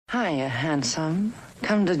Hiya, handsome.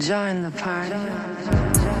 Come to join the party.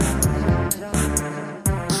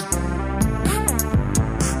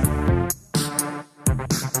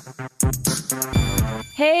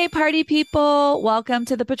 Hey, party people. Welcome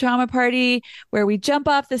to the Patrauma Party, where we jump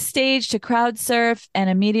off the stage to crowd surf and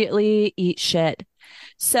immediately eat shit.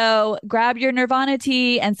 So grab your Nirvana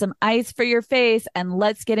tea and some ice for your face, and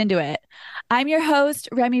let's get into it. I'm your host,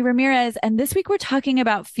 Remy Ramirez, and this week we're talking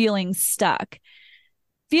about feeling stuck.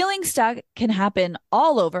 Feeling stuck can happen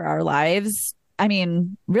all over our lives. I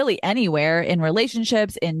mean, really anywhere in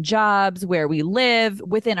relationships, in jobs, where we live,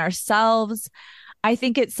 within ourselves. I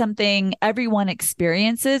think it's something everyone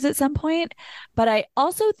experiences at some point. But I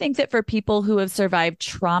also think that for people who have survived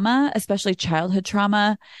trauma, especially childhood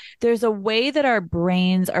trauma, there's a way that our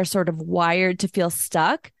brains are sort of wired to feel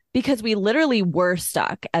stuck because we literally were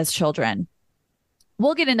stuck as children.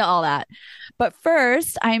 We'll get into all that. But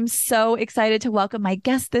first, I'm so excited to welcome my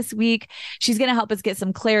guest this week. She's going to help us get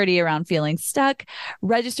some clarity around feeling stuck.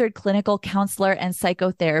 Registered clinical counselor and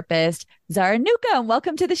psychotherapist, Zara Newcomb.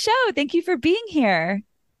 Welcome to the show. Thank you for being here.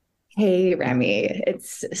 Hey, Remy.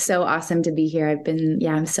 It's so awesome to be here.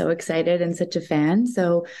 I'm so excited and such a fan.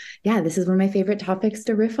 So, yeah, this is one of my favorite topics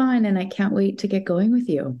to riff on, and I can't wait to get going with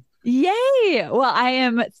you. Yay. Well, I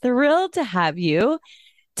am thrilled to have you.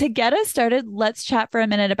 To get us started, let's chat for a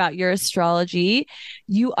minute about your astrology.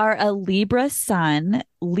 You are a Libra sun,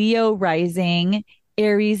 Leo rising,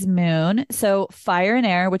 Aries moon. So fire and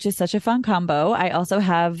air, which is such a fun combo. I also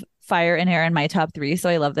have fire and air in my top three, so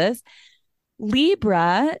I love this.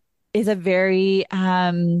 Libra is a very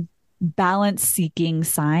balance seeking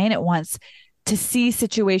sign. It wants to see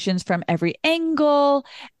situations from every angle.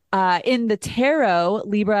 In the tarot,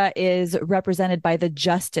 Libra is represented by the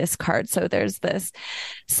justice card. So there's this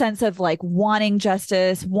sense of like wanting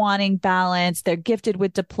justice, wanting balance. They're gifted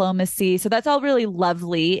with diplomacy. So that's all really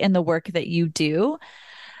lovely in the work that you do.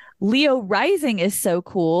 Leo rising is so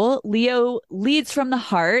cool. Leo leads from the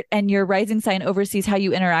heart, and your rising sign oversees how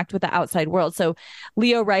you interact with the outside world. So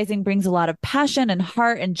Leo rising brings a lot of passion and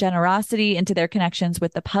heart and generosity into their connections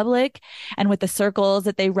with the public and with the circles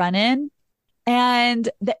that they run in. And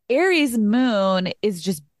the Aries moon is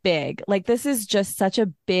just big. Like this is just such a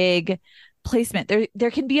big placement.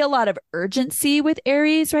 There can be a lot of urgency with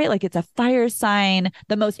Aries, right? Like it's a fire sign,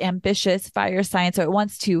 the most ambitious fire sign. So it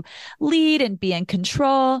wants to lead and be in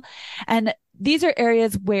control. And these are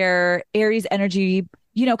areas where Aries energy,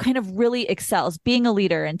 kind of really excels, being a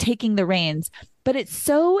leader and taking the reins. But it's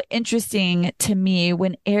so interesting to me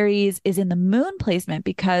when Aries is in the moon placement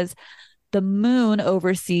because the moon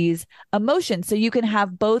oversees emotion. So you can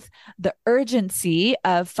have both the urgency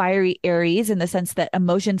of fiery Aries in the sense that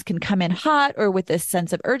emotions can come in hot or with this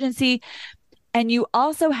sense of urgency. And you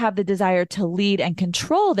also have the desire to lead and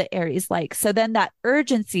control the Aries like. So then that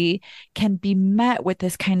urgency can be met with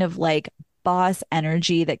this kind of like boss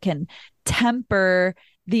energy that can temper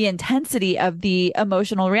the intensity of the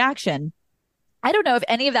emotional reaction. I don't know if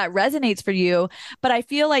any of that resonates for you, but I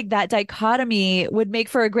feel like that dichotomy would make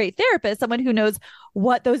for a great therapist, someone who knows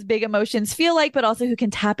what those big emotions feel like, but also who can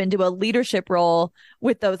tap into a leadership role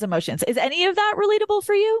with those emotions. Is any of that relatable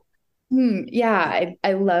for you?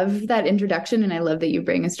 I love that introduction, and I love that you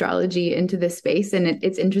bring astrology into this space. And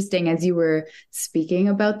it's interesting as you were speaking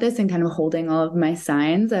about this and kind of holding all of my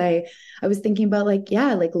signs. I was thinking about like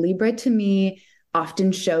Libra to me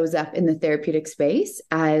often shows up in the therapeutic space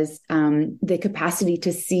as the capacity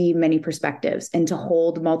to see many perspectives and to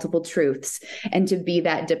hold multiple truths and to be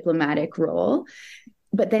that diplomatic role.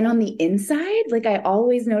 But then on the inside, like I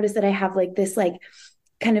always notice that I have like this like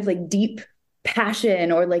kind of like deep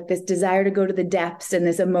passion or like this desire to go to the depths and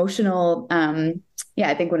this emotional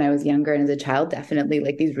I think when I was younger and as a child, definitely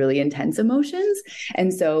like these really intense emotions.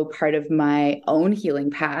 And so part of my own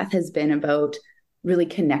healing path has been about really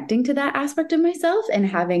connecting to that aspect of myself and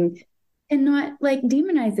not like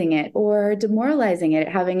demonizing it or demoralizing it,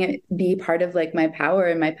 having it be part of like my power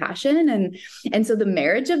and my passion. And so the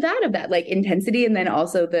marriage of that like intensity, and then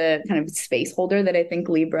also the kind of space holder that I think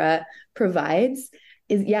Libra provides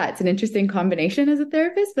is, it's an interesting combination as a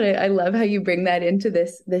therapist, but I love how you bring that into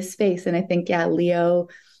this space. And I think,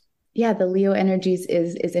 the Leo energies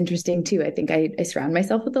is interesting too. I think I surround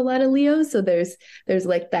myself with a lot of Leos. So there's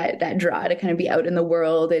like that draw to kind of be out in the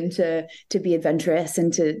world and to be adventurous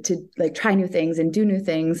and to like try new things and do new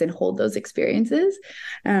things and hold those experiences.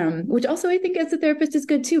 Which also I think as a therapist is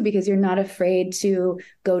good too, because you're not afraid to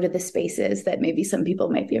go to the spaces that maybe some people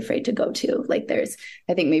might be afraid to go to. Like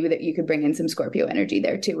I think maybe that you could bring in some Scorpio energy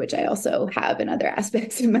there too, which I also have in other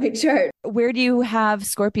aspects of my chart. Where do you have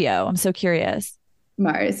Scorpio? I'm so curious.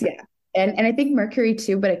 Mars, yeah. And I think Mercury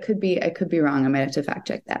too, but I could be wrong. I might have to fact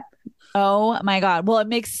check that. Oh my God. Well, it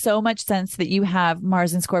makes so much sense that you have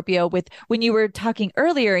Mars and Scorpio with when you were talking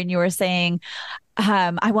earlier and you were saying,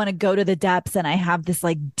 I want to go to the depths and I have this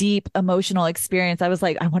like deep emotional experience. I was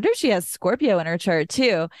like, I wonder if she has Scorpio in her chart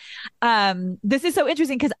too. This is so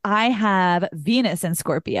interesting because I have Venus in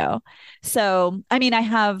Scorpio. So, I mean, I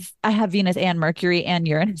have Venus and Mercury and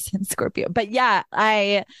Uranus in Scorpio. But yeah,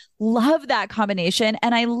 I love that combination.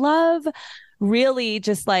 And I love really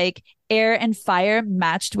just like air and fire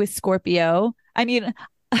matched with Scorpio. I mean,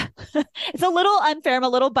 it's a little unfair. I'm a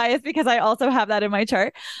little biased because I also have that in my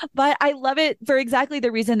chart, but I love it for exactly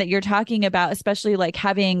the reason that you're talking about, especially like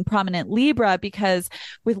having prominent Libra, because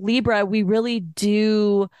with Libra, we really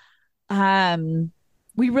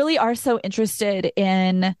are so interested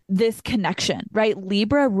in this connection, right?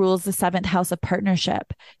 Libra rules the seventh house of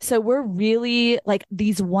partnership. So we're really like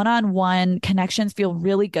these one-on-one connections feel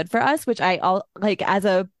really good for us, which like as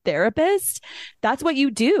a therapist, that's what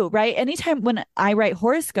you do, right? Anytime when I write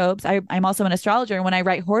horoscopes, I'm also an astrologer. And when I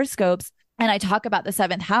write horoscopes, and I talk about the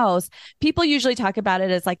seventh house, people usually talk about it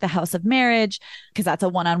as like the house of marriage, because that's a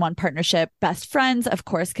one-on-one partnership. Best friends, of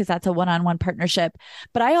course, because that's a one-on-one partnership.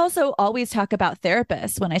 But I also always talk about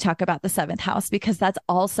therapists when I talk about the seventh house, because that's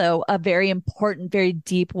also a very important, very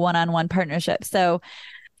deep one-on-one partnership. So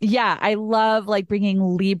yeah, I love like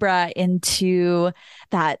bringing Libra into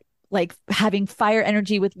that, like having fire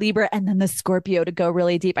energy with Libra and then the Scorpio to go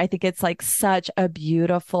really deep. I think it's like such a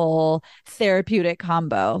beautiful therapeutic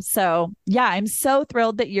combo. So yeah, I'm so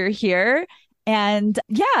thrilled that you're here. And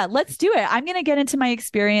yeah, let's do it. I'm going to get into my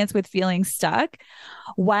experience with feeling stuck.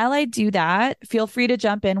 While I do that, feel free to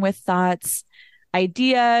jump in with thoughts,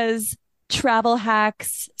 ideas, travel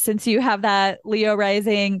hacks, since you have that Leo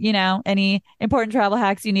rising, any important travel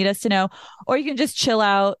hacks you need us to know, or you can just chill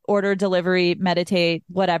out, order delivery, meditate,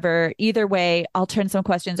 whatever. Either way, I'll turn some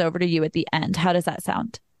questions over to you at the end. How does that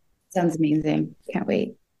sound? Sounds amazing. Can't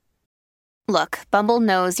wait. Look, Bumble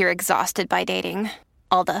knows you're exhausted by dating.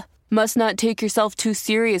 All the must not take yourself too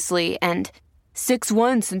seriously and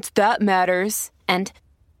 6'1" since that matters. And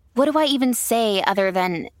what do I even say other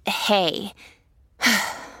than, hey?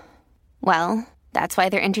 Well, that's why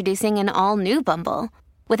they're introducing an all-new Bumble,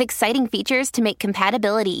 with exciting features to make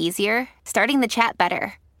compatibility easier, starting the chat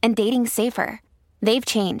better, and dating safer. They've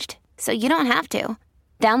changed, so you don't have to.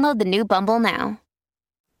 Download the new Bumble now.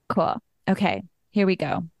 Cool. Okay, here we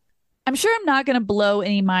go. I'm sure I'm not going to blow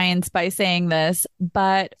any minds by saying this,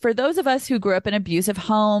 but for those of us who grew up in abusive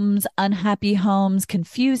homes, unhappy homes,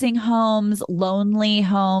 confusing homes, lonely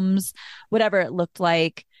homes, whatever it looked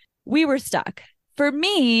like, we were stuck. For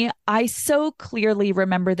me, I so clearly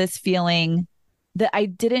remember this feeling that I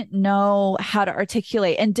didn't know how to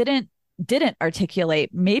articulate and didn't articulate,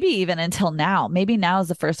 maybe even until now. Maybe now is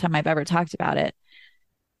the first time I've ever talked about it.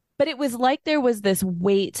 But it was like there was this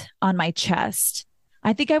weight on my chest.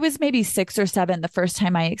 I think I was maybe 6 or 7 the first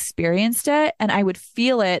time I experienced it. And I would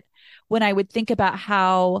feel it when I would think about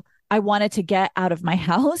how I wanted to get out of my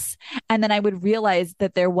house. And then I would realize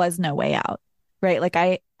that there was no way out, right? Like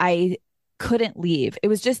I couldn't leave. It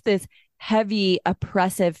was just this heavy,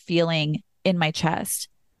 oppressive feeling in my chest.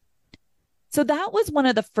 So that was one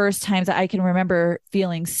of the first times that I can remember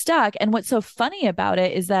feeling stuck. And what's so funny about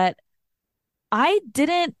it is that I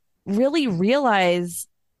didn't really realize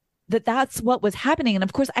that that's what was happening. And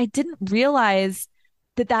of course, I didn't realize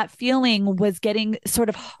that that feeling was getting sort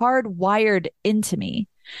of hardwired into me,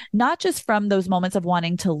 not just from those moments of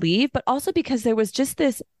wanting to leave, but also because there was just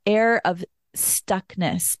this air of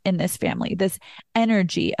stuckness in this family, this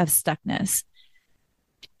energy of stuckness.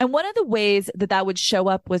 And one of the ways that that would show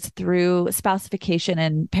up was through spouseification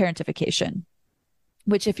and parentification,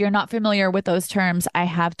 which if you're not familiar with those terms, I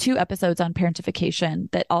have 2 episodes on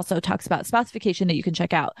parentification that also talks about spouseification that you can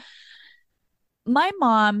check out. My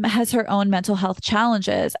mom has her own mental health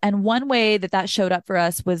challenges. And one way that that showed up for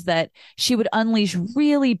us was that she would unleash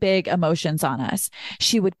really big emotions on us.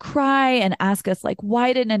 She would cry and ask us, like,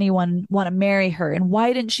 why didn't anyone want to marry her? And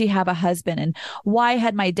why didn't she have a husband? And why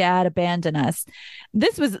had my dad abandoned us?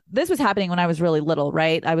 This was happening when I was really little,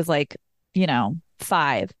 right? I was like,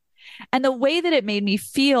 5. And the way that it made me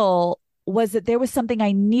feel was that there was something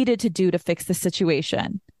I needed to do to fix the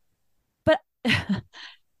situation. But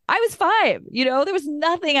I was 5, there was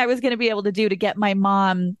nothing I was going to be able to do to get my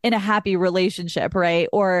mom in a happy relationship, right?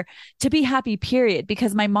 Or to be happy, period,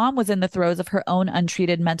 because my mom was in the throes of her own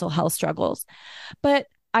untreated mental health struggles. But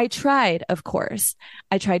I tried, of course.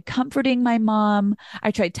 I tried comforting my mom.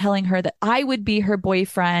 I tried telling her that I would be her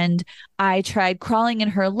boyfriend. I tried crawling in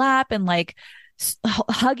her lap and like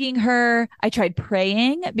hugging her. I tried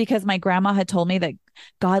praying because my grandma had told me that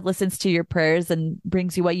God listens to your prayers and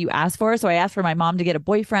brings you what you ask for. So I asked for my mom to get a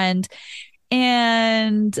boyfriend,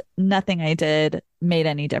 and nothing I did made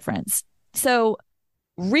any difference. So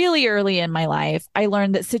really early in my life, I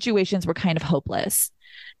learned that situations were kind of hopeless.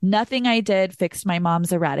 Nothing I did fixed my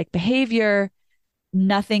mom's erratic behavior.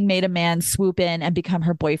 Nothing made a man swoop in and become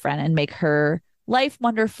her boyfriend and make her life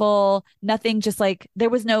wonderful. Nothing, just like there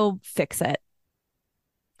was no fix it.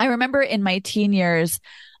 I remember in my teen years,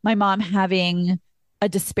 my mom having a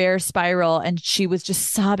despair spiral, and she was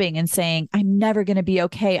just sobbing and saying, I'm never going to be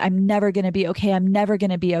okay. I'm never going to be okay. I'm never going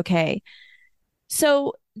to be okay.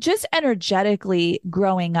 So just energetically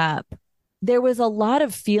growing up, there was a lot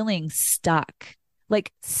of feeling stuck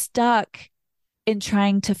in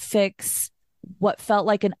trying to fix what felt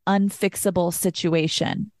like an unfixable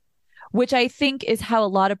situation, which I think is how a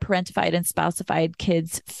lot of parentified and spouseified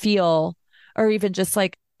kids feel, or even just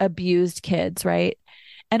like abused kids, right?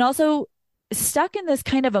 And also stuck in this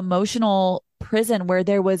kind of emotional prison where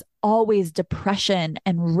there was always depression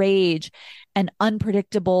and rage and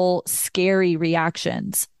unpredictable, scary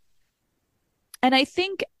reactions. And I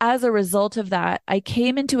think as a result of that, I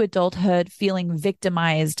came into adulthood feeling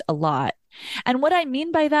victimized a lot. And what I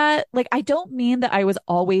mean by that, like, I don't mean that I was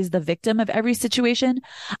always the victim of every situation.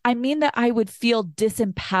 I mean that I would feel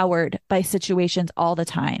disempowered by situations all the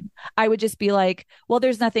time. I would just be like, well,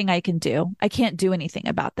 there's nothing I can do. I can't do anything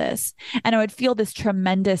about this. And I would feel this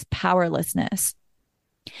tremendous powerlessness.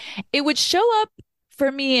 It would show up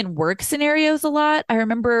for me in work scenarios a lot. I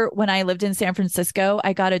remember when I lived in San Francisco,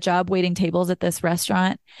 I got a job waiting tables at this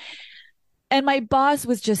restaurant. And my boss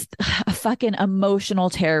was just a fucking emotional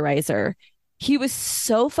terrorizer. He was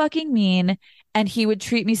so fucking mean, and he would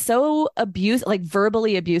treat me so like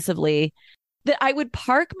verbally abusively, that I would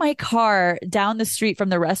park my car down the street from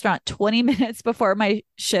the restaurant 20 minutes before my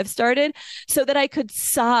shift started so that I could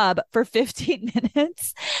sob for 15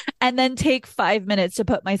 minutes and then take 5 minutes to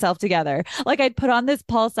put myself together. Like, I'd put on this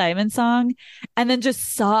Paul Simon song and then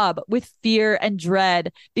just sob with fear and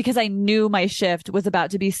dread because I knew my shift was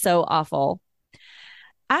about to be so awful.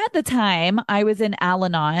 At the time, I was in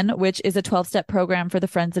Al-Anon, which is a 12-step program for the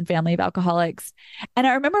friends and family of alcoholics. And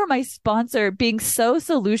I remember my sponsor being so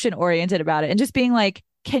solution-oriented about it and just being like,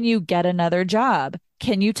 can you get another job?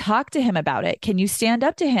 Can you talk to him about it? Can you stand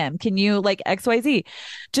up to him? Can you like XYZ?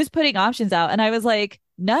 Just putting options out. And I was like,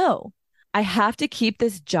 no, I have to keep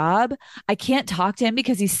this job. I can't talk to him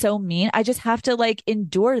because he's so mean. I just have to like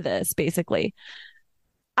endure this, basically.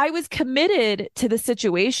 I was committed to the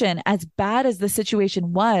situation, as bad as the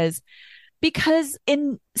situation was, because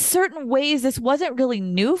in certain ways, this wasn't really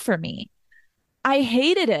new for me. I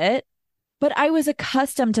hated it, but I was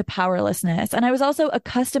accustomed to powerlessness. And I was also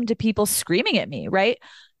accustomed to people screaming at me, right?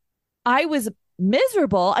 I was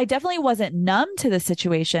miserable. I definitely wasn't numb to the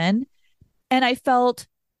situation. And I felt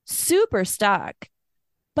super stuck,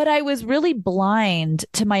 but I was really blind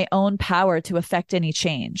to my own power to affect any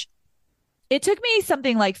change. It took me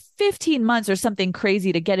something like 15 months or something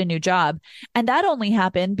crazy to get a new job. And that only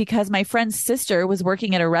happened because my friend's sister was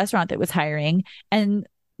working at a restaurant that was hiring, and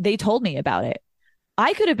they told me about it.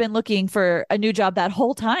 I could have been looking for a new job that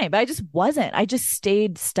whole time, but I just wasn't. I just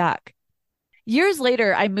stayed stuck. Years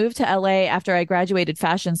later, I moved to LA after I graduated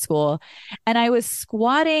fashion school, and I was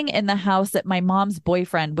squatting in the house that my mom's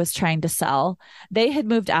boyfriend was trying to sell. They had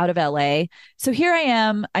moved out of LA. So here I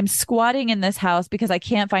am. I'm squatting in this house because I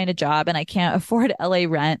can't find a job and I can't afford LA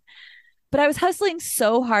rent. But I was hustling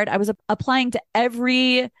so hard. I was applying to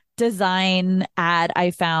every design ad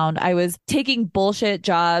I found. I was taking bullshit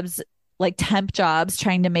jobs, like temp jobs,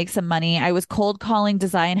 trying to make some money. I was cold calling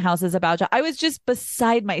design houses about jobs. I was just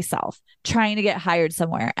beside myself trying to get hired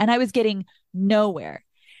somewhere, and I was getting nowhere.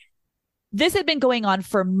 This had been going on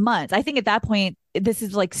for months. I think at that point, this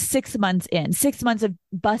is like 6 months in, 6 months of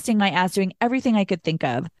busting my ass, doing everything I could think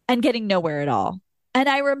of and getting nowhere at all. And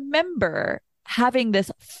I remember having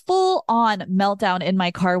this full on meltdown in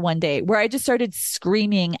my car one day where I just started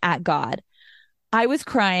screaming at God. I was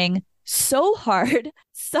crying so hard,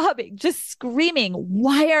 sobbing, just screaming,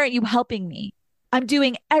 why aren't you helping me? I'm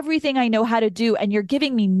doing everything I know how to do, and you're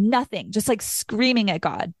giving me nothing, just like screaming at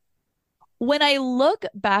God. When I look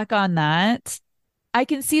back on that, I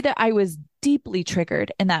can see that I was deeply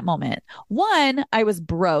triggered in that moment. One, I was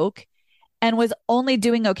broke and was only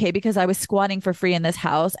doing okay because I was squatting for free in this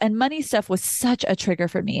house, and money stuff was such a trigger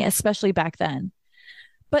for me, especially back then.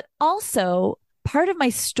 But also, part of my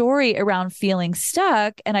story around feeling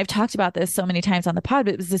stuck, and I've talked about this so many times on the pod,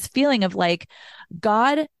 but it was this feeling of like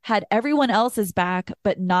God had everyone else's back,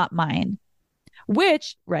 but not mine.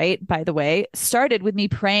 Which, right, by the way, started with me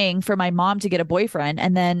praying for my mom to get a boyfriend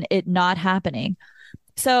and then it not happening.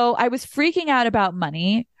 So I was freaking out about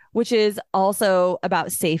money, which is also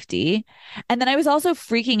about safety. And then I was also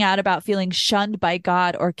freaking out about feeling shunned by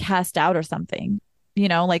God or cast out or something,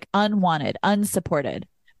 like unwanted, unsupported.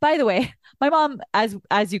 By the way, my mom, as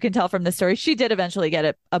you can tell from the story, she did eventually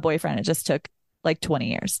get a boyfriend. It just took like 20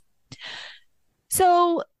 years.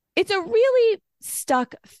 So it's a really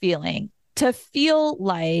stuck feeling to feel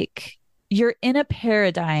like you're in a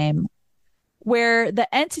paradigm where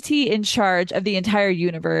the entity in charge of the entire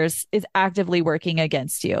universe is actively working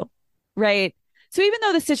against you, right? So even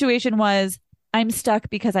though the situation was, I'm stuck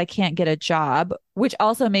because I can't get a job, which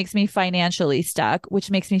also makes me financially stuck,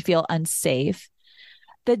 which makes me feel unsafe.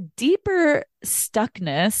 The deeper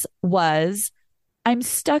stuckness was, I'm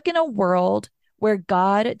stuck in a world where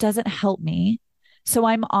God doesn't help me. So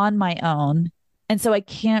I'm on my own. And so I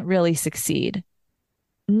can't really succeed.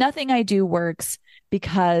 Nothing I do works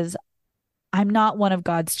because I'm not one of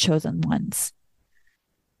God's chosen ones.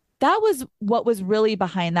 That was what was really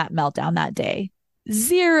behind that meltdown that day.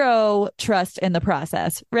 Zero trust in the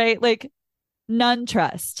process, right? Like none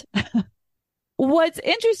trust. What's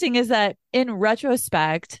interesting is that in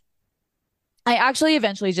retrospect, I actually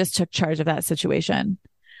eventually just took charge of that situation.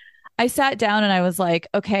 I sat down and I was like,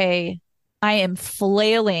 okay, I am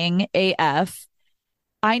flailing AF.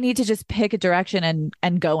 I need to just pick a direction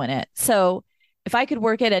and go in it. So if I could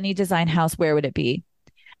work at any design house, where would it be?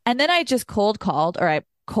 And then I just cold called, or I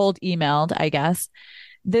cold emailed, I guess,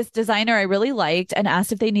 this designer I really liked and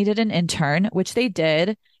asked if they needed an intern, which they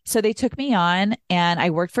did. So they took me on and I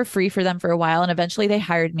worked for free for them for a while. And eventually they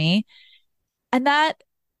hired me. And that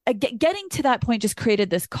getting to that point just created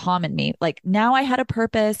this calm in me. Like now I had a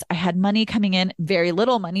purpose. I had money coming in, very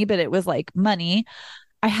little money, but it was like money.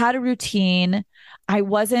 I had a routine. I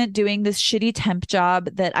wasn't doing this shitty temp job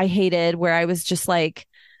that I hated, where I was just like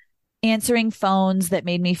answering phones that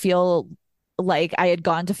made me feel like I had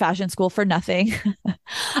gone to fashion school for nothing.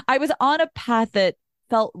 I was on a path that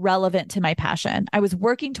felt relevant to my passion. I was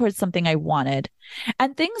working towards something I wanted.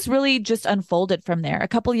 And things really just unfolded from there. A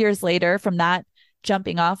couple years later, from that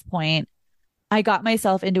jumping off point, I got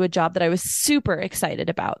myself into a job that I was super excited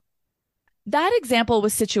about. That example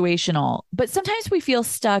was situational, but sometimes we feel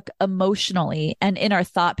stuck emotionally and in our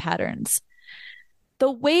thought patterns.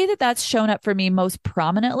 The way that that's shown up for me most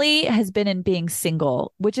prominently has been in being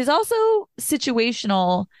single, which is also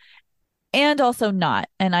situational and also not.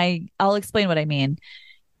 And I'll explain what I mean.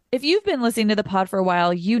 If you've been listening to the pod for a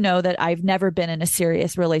while, you know that I've never been in a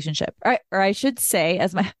serious relationship. Or I should say,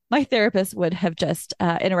 as my therapist would have just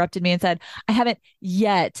interrupted me and said, I haven't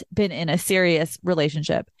yet been in a serious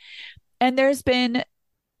relationship. And there's been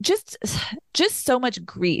just so much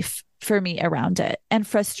grief for me around it, and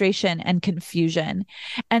frustration and confusion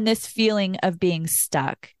and this feeling of being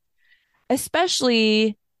stuck,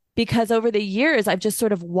 especially because over the years, I've just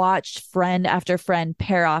sort of watched friend after friend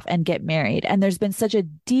pair off and get married. And there's been such a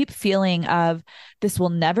deep feeling of this will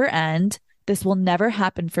never end. This will never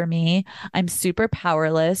happen for me. I'm super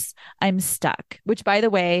powerless. I'm stuck, which, by the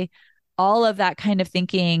way, all of that kind of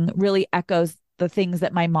thinking really echoes the things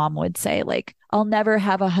that my mom would say, like, I'll never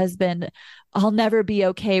have a husband. I'll never be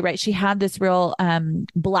okay. Right. She had this real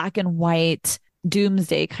black and white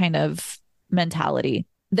doomsday kind of mentality.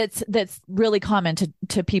 That's really common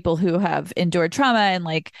to people who have endured trauma, and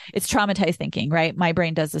like it's traumatized thinking, right? My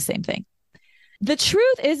brain does the same thing. The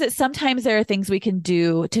truth is that sometimes there are things we can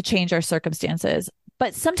do to change our circumstances,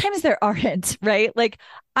 but sometimes there aren't, right? Like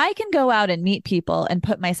I can go out and meet people and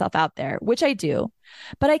put myself out there, which I do,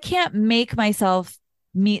 but I can't make myself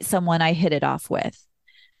meet someone I hit it off with.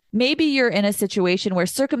 Maybe you're in a situation where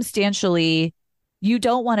circumstantially you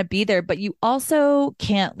don't want to be there, but you also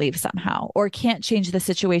can't leave somehow, or can't change the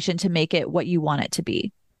situation to make it what you want it to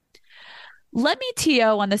be. Let me TO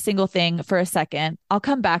on the single thing for a second. I'll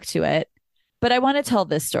come back to it, but I want to tell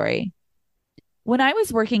this story. When I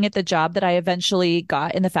was working at the job that I eventually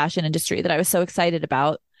got in the fashion industry that I was so excited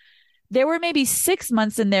about, there were maybe 6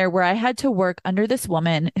 months in there where I had to work under this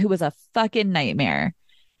woman who was a fucking nightmare.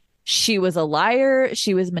 She was a liar.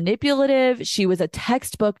 She was manipulative. She was a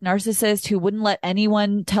textbook narcissist who wouldn't let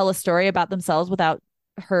anyone tell a story about themselves without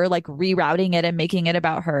her like rerouting it and making it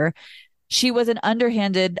about her. She was an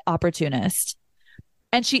underhanded opportunist,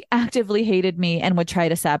 and she actively hated me and would try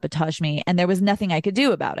to sabotage me. And there was nothing I could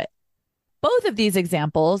do about it. Both of these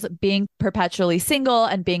examples, being perpetually single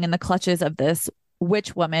and being in the clutches of this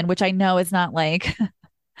witch woman, which I know is not like,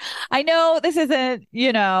 I know this isn't,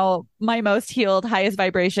 my most healed, highest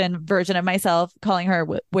vibration version of myself calling her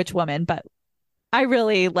witch woman, but I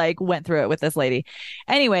really like went through it with this lady.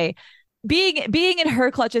 Anyway, being in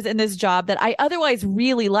her clutches in this job that I otherwise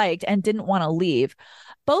really liked and didn't want to leave.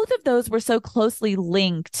 Both of those were so closely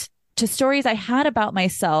linked to stories I had about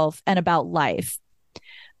myself and about life.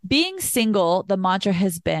 Being single, the mantra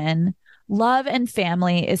has been love and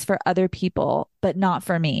family is for other people, but not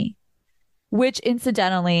for me, which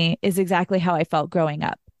incidentally is exactly how I felt growing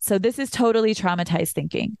up. So this is totally traumatized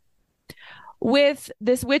thinking. With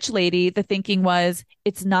this witch lady, the thinking was,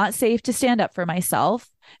 it's not safe to stand up for myself,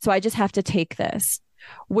 so I just have to take this,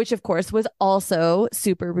 which of course was also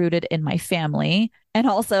super rooted in my family and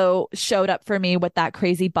also showed up for me with that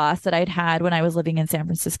crazy boss that I'd had when I was living in San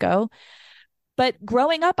Francisco. But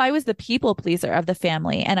growing up, I was the people pleaser of the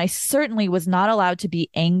family, and I certainly was not allowed to be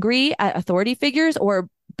angry at authority figures or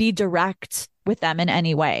be direct with them in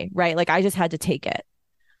any way, right? Like I just had to take it.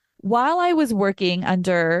 While I was working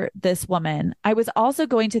under this woman, I was also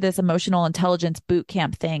going to this emotional intelligence boot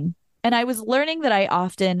camp thing, and I was learning that I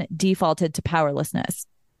often defaulted to powerlessness.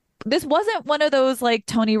 This wasn't one of those like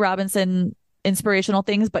Tony Robinson inspirational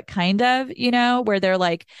things, but kind of, you know, where they're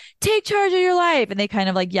like, take charge of your life. And they kind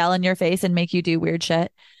of like yell in your face and make you do weird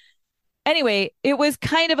shit. Anyway, it was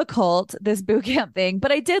kind of a cult, this boot camp thing,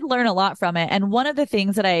 but I did learn a lot from it. And one of the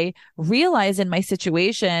things that I realized in my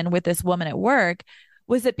situation with this woman at work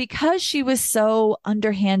was that because she was so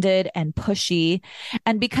underhanded and pushy,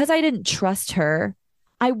 and because I didn't trust her,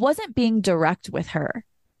 I wasn't being direct with her.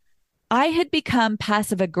 I had become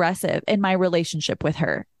passive aggressive in my relationship with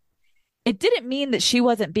her. It didn't mean that she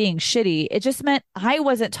wasn't being shitty. It just meant I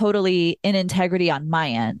wasn't totally in integrity on my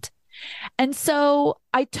end. And so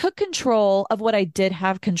I took control of what I did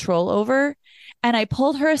have control over, and I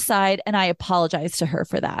pulled her aside and I apologized to her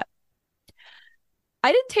for that.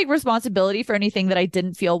 I didn't take responsibility for anything that I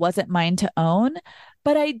didn't feel wasn't mine to own,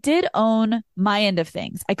 but I did own my end of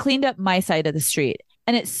things. I cleaned up my side of the street,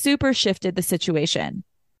 and it super shifted the situation.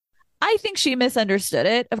 I think she misunderstood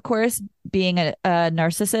it. Of course, being a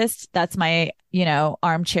narcissist, that's my,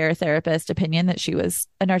 armchair therapist opinion that she was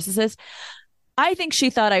a narcissist. I think she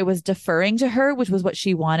thought I was deferring to her, which was what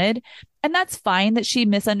she wanted. And that's fine that she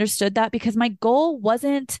misunderstood that, because my goal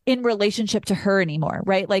wasn't in relationship to her anymore,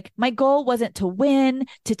 right? Like my goal wasn't to win,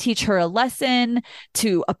 to teach her a lesson,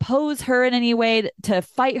 to oppose her in any way, to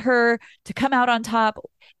fight her, to come out on top.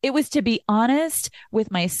 It was to be honest with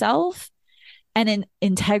myself and in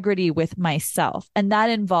integrity with myself. And that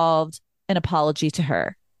involved an apology to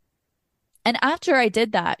her. And after I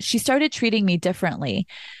did that, she started treating me differently.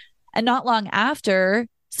 And not long after,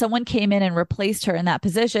 someone came in and replaced her in that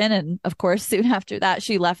position. And of course, soon after that,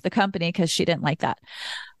 she left the company because she didn't like that.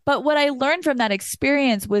 But what I learned from that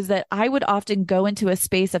experience was that I would often go into a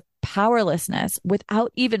space of powerlessness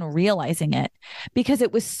without even realizing it, because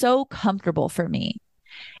it was so comfortable for me.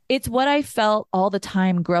 It's what I felt all the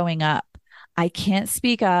time growing up. I can't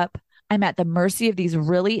speak up. I'm at the mercy of these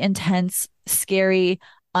really intense, scary,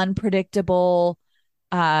 unpredictable,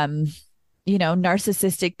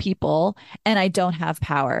 narcissistic people, and I don't have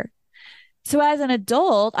power. So as an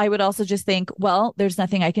adult, I would also just think, well, there's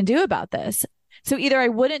nothing I can do about this. So either I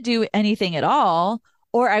wouldn't do anything at all,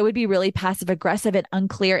 or I would be really passive aggressive and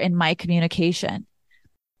unclear in my communication.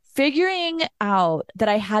 Figuring out that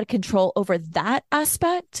I had control over that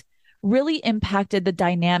aspect really impacted the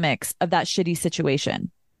dynamics of that shitty situation.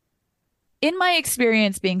 In my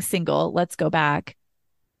experience being single, let's go back.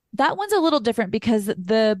 That one's a little different, because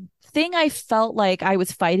the thing I felt like I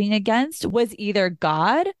was fighting against was either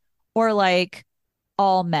God or like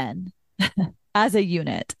all men as a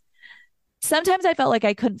unit. Sometimes I felt like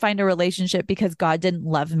I couldn't find a relationship because God didn't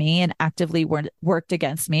love me and actively worked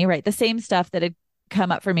against me, right? The same stuff that had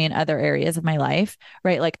come up for me in other areas of my life,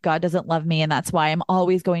 right? Like God doesn't love me, and that's why I'm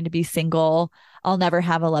always going to be single. I'll never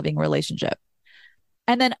have a loving relationship.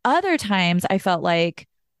 And then other times I felt like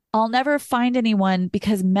I'll never find anyone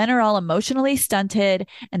because men are all emotionally stunted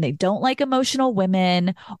and they don't like emotional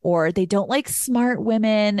women, or they don't like smart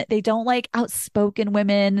women. They don't like outspoken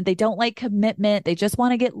women. They don't like commitment. They just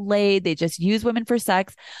want to get laid. They just use women for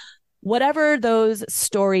sex. Whatever those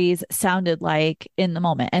stories sounded like in the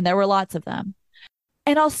moment. And there were lots of them.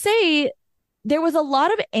 And I'll say there was a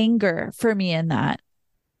lot of anger for me in that,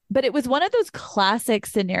 but it was one of those classic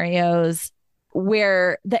scenarios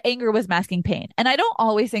where the anger was masking pain. And I don't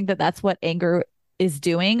always think that that's what anger is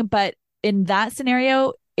doing, but in that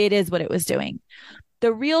scenario, it is what it was doing.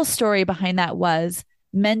 The real story behind that was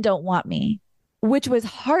men don't want me, which was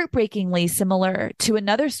heartbreakingly similar to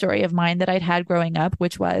another story of mine that I'd had growing up,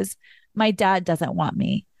 which was my dad doesn't want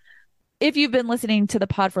me. If you've been listening to the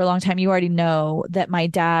pod for a long time, you already know that my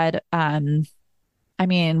dad, I I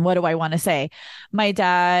mean, what do I want to say? My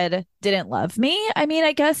dad didn't love me. I mean,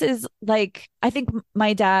 I guess is like, I think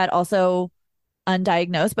my dad also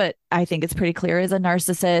undiagnosed, but I think it's pretty clear is a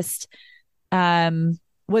narcissist,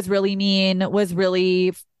 was really mean, was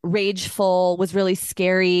really rageful, was really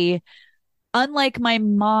scary. Unlike my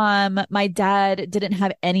mom, my dad didn't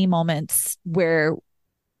have any moments where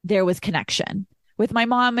there was connection. With my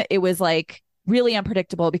mom, it was like really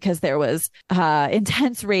unpredictable because there was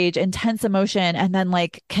intense rage, intense emotion, and then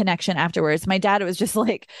like connection afterwards. My dad, it was just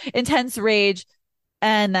like intense rage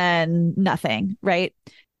and then nothing, right?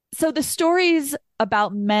 So the stories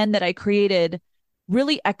about men that I created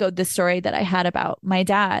really echoed the story that I had about my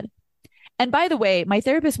dad. And by the way, my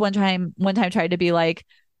therapist one time tried to be like,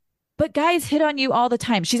 but guys hit on you all the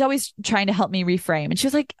time. She's always trying to help me reframe. And she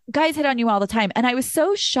was like, guys hit on you all the time. And I was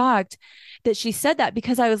so shocked that she said that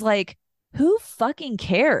because I was like, who fucking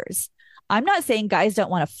cares? I'm not saying guys don't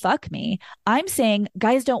want to fuck me. I'm saying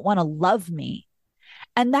guys don't want to love me.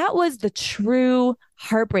 And that was the true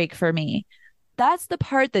heartbreak for me. That's the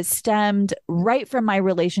part that stemmed right from my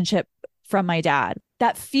relationship from my dad.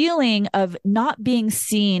 That feeling of not being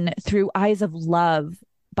seen through eyes of love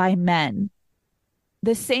by men,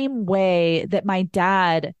 the same way that my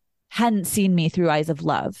dad hadn't seen me through eyes of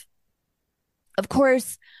love. Of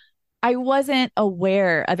course, I wasn't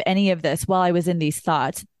aware of any of this while I was in these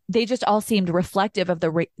thoughts. They just all seemed reflective of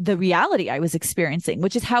the reality I was experiencing,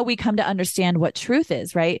 which is how we come to understand what truth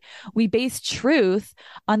is, right? We base truth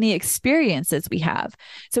on the experiences we have.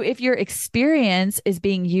 So if your experience is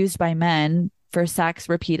being used by men for sex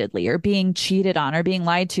repeatedly, or being cheated on, or being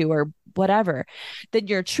lied to, or whatever, then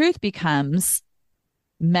your truth becomes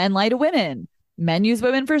men lie to women, men use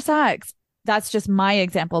women for sex. That's just my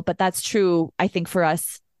example, but that's true, I think, for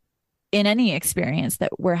us in any experience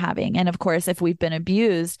that we're having. And of course, if we've been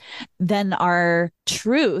abused, then our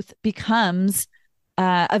truth becomes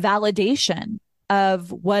a validation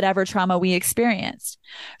of whatever trauma we experienced.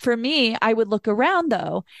 For me, I would look around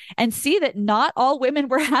though and see that not all women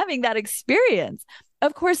were having that experience.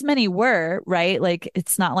 Of course, many were, right? Like,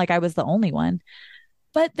 it's not like I was the only one,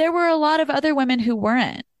 but there were a lot of other women who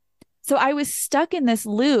weren't. So I was stuck in this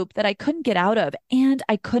loop that I couldn't get out of, and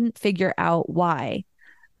I couldn't figure out why.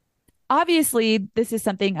 Obviously, this is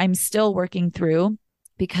something I'm still working through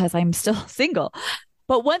because I'm still single.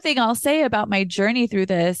 But one thing I'll say about my journey through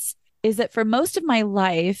this is that for most of my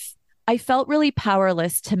life, I felt really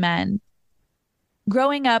powerless to men.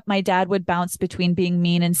 Growing up, my dad would bounce between being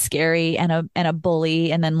mean and scary and a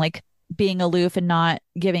bully, and then like being aloof and not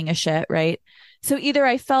giving a shit, right? So either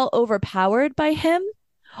I felt overpowered by him,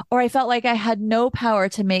 or I felt like I had no power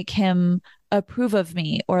to make him approve of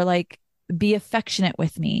me or like be affectionate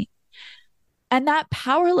with me. And that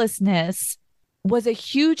powerlessness was a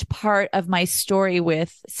huge part of my story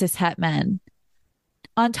with cishet men.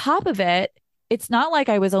 On top of it, it's not like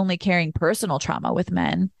I was only carrying personal trauma with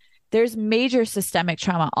men. There's major systemic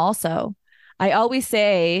trauma also. I always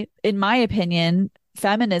say, in my opinion,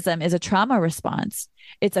 feminism is a trauma response.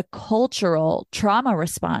 It's a cultural trauma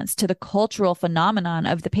response to the cultural phenomenon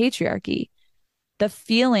of the patriarchy. The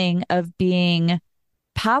feeling of being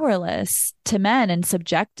powerless to men and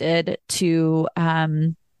subjected to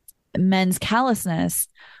men's callousness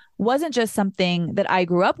wasn't just something that I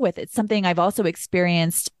grew up with. It's something I've also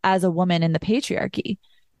experienced as a woman in the patriarchy.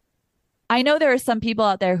 I know there are some people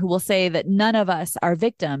out there who will say that none of us are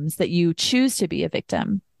victims, that you choose to be a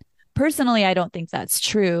victim. Personally, I don't think that's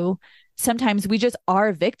true. Sometimes we just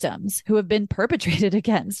are victims who have been perpetrated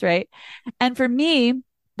against, right? And for me,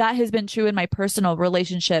 that has been true in my personal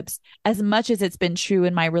relationships as much as it's been true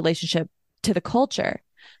in my relationship to the culture.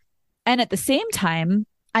 And at the same time,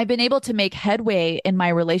 I've been able to make headway in my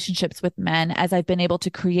relationships with men as I've been able to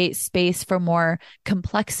create space for more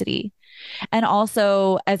complexity. And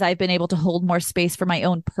also as I've been able to hold more space for my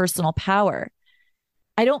own personal power.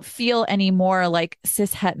 I don't feel anymore like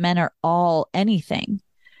cishet men are all anything.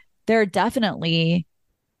 There are definitely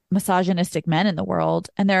misogynistic men in the world,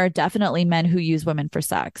 and there are definitely men who use women for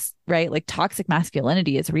sex, right? Like toxic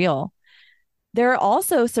masculinity is real. There are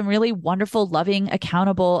also some really wonderful, loving,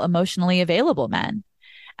 accountable, emotionally available men.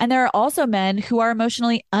 And there are also men who are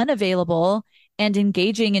emotionally unavailable and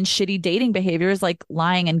engaging in shitty dating behaviors like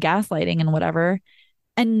lying and gaslighting and whatever.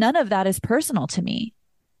 And none of that is personal to me.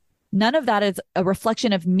 None of that is a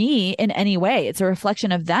reflection of me in any way. It's a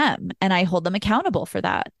reflection of them, and I hold them accountable for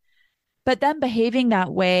that. But them behaving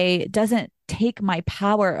that way doesn't take my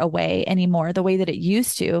power away anymore the way that it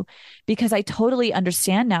used to, because I totally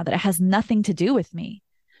understand now that it has nothing to do with me.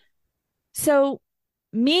 So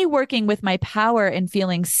me working with my power and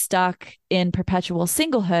feeling stuck in perpetual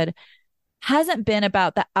singlehood hasn't been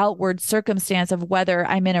about the outward circumstance of whether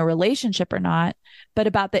I'm in a relationship or not, but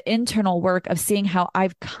about the internal work of seeing how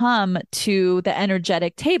I've come to the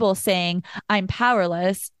energetic table saying I'm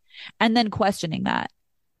powerless and then questioning that.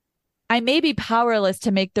 I may be powerless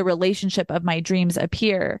to make the relationship of my dreams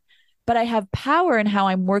appear, but I have power in how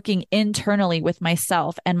I'm working internally with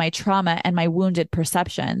myself and my trauma and my wounded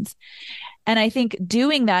perceptions. And I think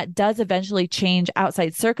doing that does eventually change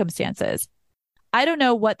outside circumstances. I don't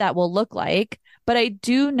know what that will look like, but I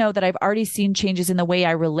do know that I've already seen changes in the way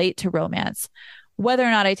I relate to romance, whether or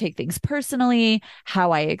not I take things personally,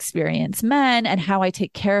 how I experience men, and how I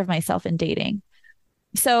take care of myself in dating.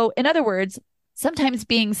 So, in other words, sometimes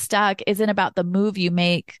being stuck isn't about the move you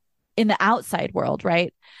make in the outside world,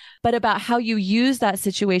 right? But about how you use that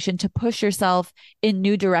situation to push yourself in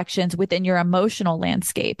new directions within your emotional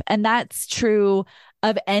landscape. And that's true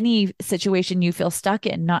of any situation you feel stuck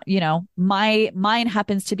in. Not, mine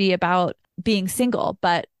happens to be about being single,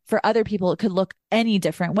 but for other people, it could look any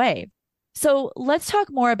different way. So let's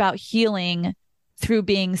talk more about healing through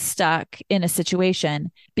being stuck in a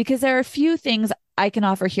situation, because there are a few things I can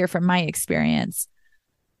offer here from my experience.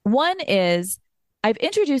 One is I've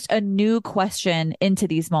introduced a new question into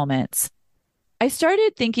these moments. I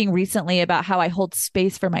started thinking recently about how I hold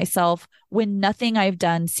space for myself when nothing I've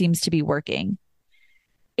done seems to be working.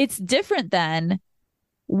 It's different than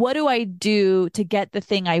what do I do to get the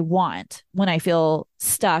thing I want when I feel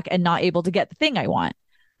stuck and not able to get the thing I want?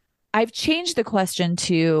 I've changed the question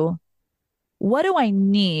to what do I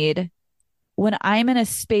need when I'm in a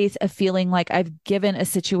space of feeling like I've given a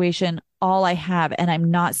situation all I have and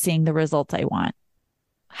I'm not seeing the results I want?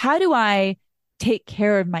 How do I take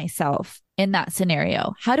care of myself in that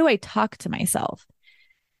scenario? How do I talk to myself?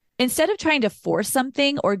 Instead of trying to force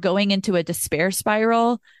something or going into a despair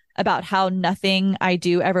spiral about how nothing I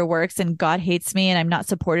do ever works and God hates me and I'm not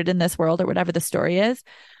supported in this world or whatever the story is,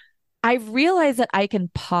 I've realized that I can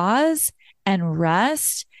pause and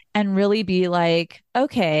rest and really be like,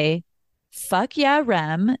 okay, fuck yeah,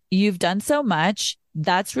 Rem, you've done so much.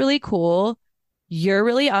 That's really cool. You're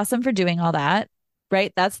really awesome for doing all that.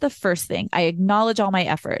 Right? That's the first thing. I acknowledge all my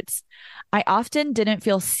efforts. I often didn't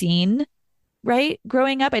feel seen, right?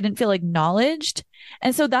 Growing up, I didn't feel acknowledged.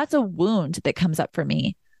 And so that's a wound that comes up for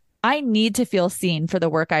me. I need to feel seen for the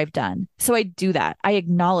work I've done. So I do that. I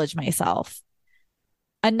acknowledge myself.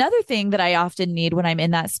 Another thing that I often need when I'm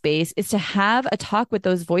in that space is to have a talk with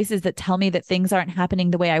those voices that tell me that things aren't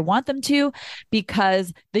happening the way I want them to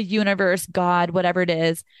because the universe, God, whatever it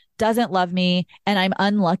is, doesn't love me and I'm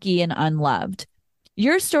unlucky and unloved.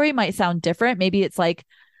 Your story might sound different. Maybe it's like,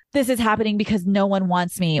 this is happening because no one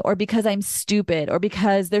wants me, or because I'm stupid, or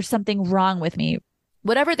because there's something wrong with me.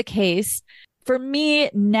 Whatever the case, for me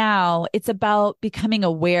now, it's about becoming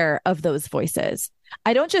aware of those voices.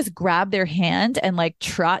 I don't just grab their hand and like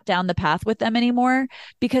trot down the path with them anymore,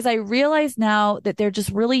 because I realize now that they're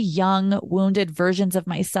just really young, wounded versions of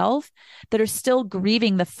myself that are still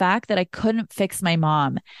grieving the fact that I couldn't fix my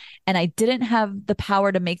mom and I didn't have the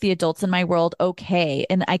power to make the adults in my world okay.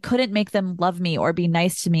 And I couldn't make them love me or be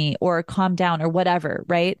nice to me or calm down or whatever,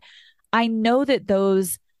 right? I know that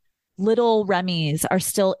those little Remys are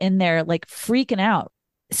still in there like freaking out.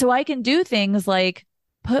 So I can do things like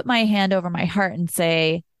put my hand over my heart and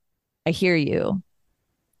say, I hear you.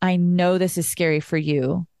 I know this is scary for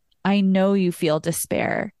you. I know you feel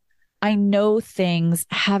despair. I know things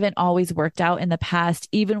haven't always worked out in the past,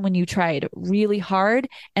 even when you tried really hard.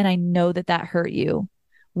 And I know that that hurt you.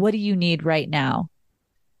 What do you need right now?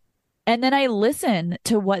 And then I listen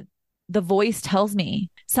to what the voice tells me.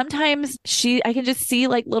 Sometimes I can just see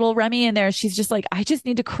like little Remy in there. She's just like, I just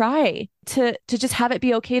need to cry to just have it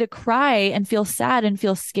be okay to cry and feel sad and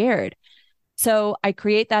feel scared. So I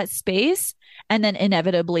create that space and then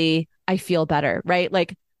inevitably I feel better, right?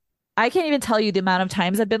 Like I can't even tell you the amount of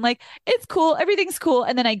times I've been like, it's cool. Everything's cool.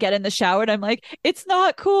 And then I get in the shower and I'm like, it's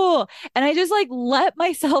not cool. And I just like let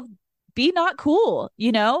myself be not cool.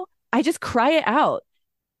 I just cry it out.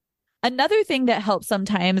 Another thing that helps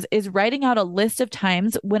sometimes is writing out a list of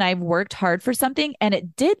times when I've worked hard for something and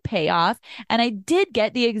it did pay off and I did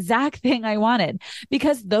get the exact thing I wanted,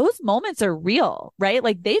 because those moments are real, right?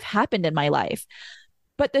 Like they've happened in my life.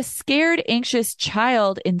 But the scared, anxious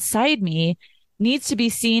child inside me needs to be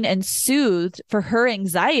seen and soothed for her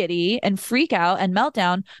anxiety and freak out and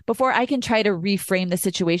meltdown before I can try to reframe the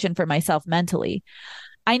situation for myself mentally.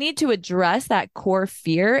 I need to address that core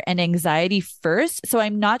fear and anxiety first. So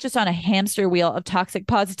I'm not just on a hamster wheel of toxic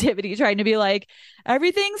positivity trying to be like,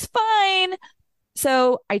 everything's fine.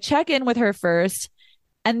 So I check in with her first,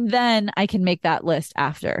 and then I can make that list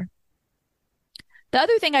after. The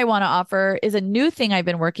other thing I want to offer is a new thing I've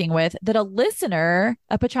been working with that a listener,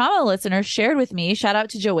 a Pachama listener, shared with me. Shout out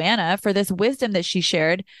to Joanna for this wisdom that she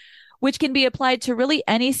shared, which can be applied to really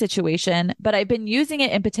any situation, but I've been using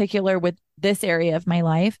it in particular with this area of my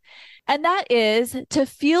life. And that is to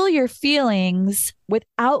feel your feelings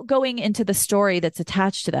without going into the story that's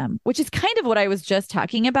attached to them, which is kind of what I was just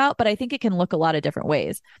talking about, but I think it can look a lot of different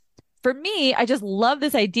ways. For me, I just love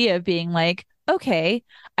this idea of being like, okay,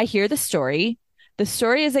 I hear the story. The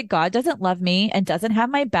story is that God doesn't love me and doesn't have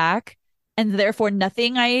my back, and therefore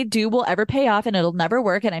nothing I do will ever pay off and it'll never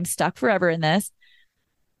work, and I'm stuck forever in this.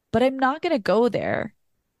 But I'm not going to go there.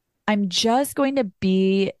 I'm just going to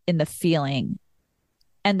be in the feeling.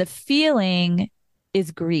 And the feeling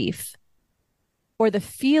is grief, or the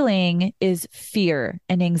feeling is fear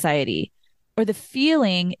and anxiety, or the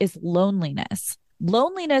feeling is loneliness.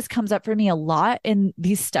 Loneliness comes up for me a lot in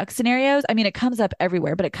these stuck scenarios. I mean, it comes up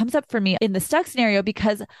everywhere, but it comes up for me in the stuck scenario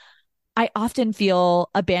because I often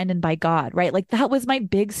feel abandoned by God, right? Like that was my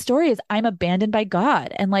big story, is I'm abandoned by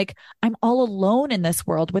God, and like I'm all alone in this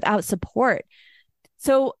world without support.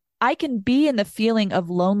 So I can be in the feeling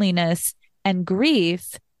of loneliness and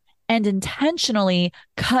grief and intentionally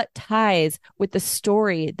cut ties with the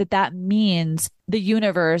story that means the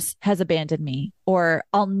universe has abandoned me, or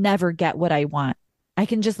I'll never get what I want. I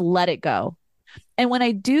can just let it go. And when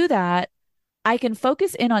I do that, I can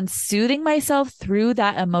focus in on soothing myself through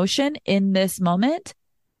that emotion in this moment.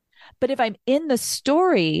 But if I'm in the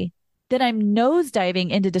story, then I'm nosediving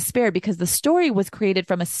into despair, because the story was created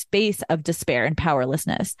from a space of despair and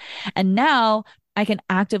powerlessness. And now I can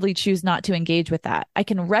actively choose not to engage with that. I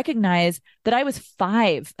can recognize that I was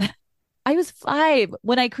 5. I was 5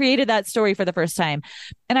 when I created that story for the first time.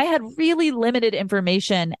 And I had really limited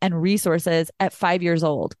information and resources at 5 years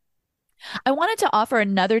old. I wanted to offer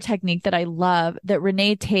another technique that I love that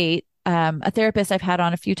Renee Tate, a therapist I've had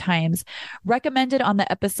on a few times, recommended on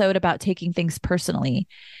the episode about taking things personally.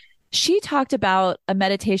 She talked about a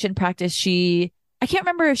meditation practice. I can't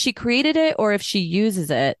remember if she created it or if she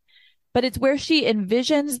uses it, but it's where she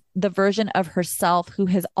envisions the version of herself who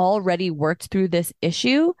has already worked through this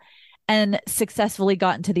issue and successfully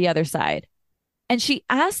gotten to the other side. And she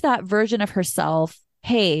asked that version of herself,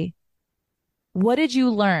 hey, what did you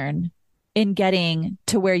learn in getting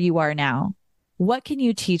to where you are now? What can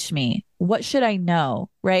you teach me? What should I know?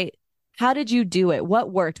 Right? How did you do it?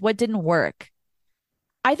 What worked? What didn't work?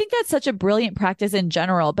 I think that's such a brilliant practice in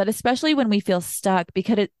general, but especially when we feel stuck,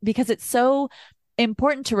 because it's so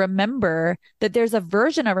important to remember that there's a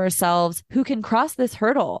version of ourselves who can cross this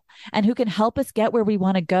hurdle and who can help us get where we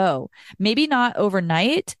want to go. Maybe not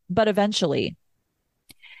overnight, but eventually.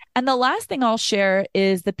 And the last thing I'll share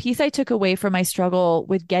is the piece I took away from my struggle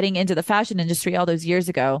with getting into the fashion industry all those years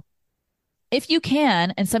ago. If you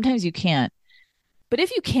can, and sometimes you can't, but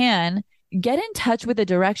if you can, get in touch with a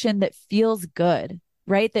direction that feels good,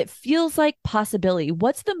 right? That feels like possibility.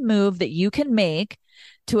 What's the move that you can make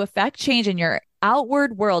to affect change in your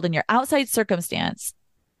outward world, in your outside circumstance,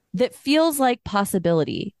 that feels like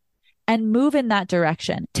possibility? And move in that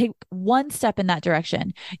direction. Take one step in that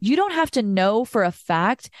direction. You don't have to know for a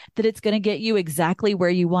fact that it's going to get you exactly where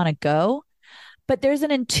you want to go, but there's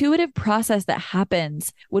an intuitive process that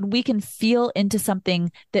happens when we can feel into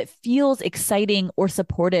something that feels exciting or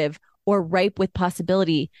supportive or ripe with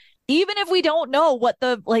possibility, even if we don't know what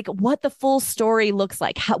the full story looks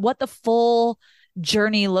like, what the full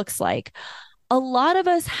journey looks like. A lot of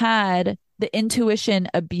us had the intuition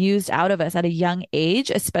abused out of us at a young age,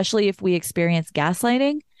 especially if we experience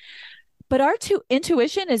gaslighting. But our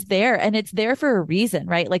intuition is there, and it's there for a reason,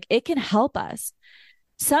 right? Like it can help us.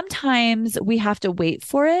 Sometimes we have to wait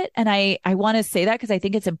for it. And I want to say that because I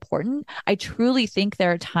think it's important. I truly think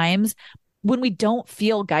there are times when we don't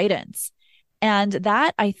feel guidance. And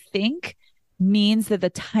that, I think, means that the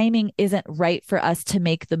timing isn't right for us to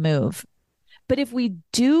make the move. But if we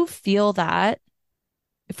do feel that,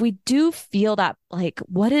 like,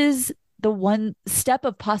 what is the one step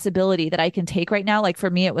of possibility that I can take right now? Like for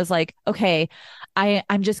me, it was like, okay,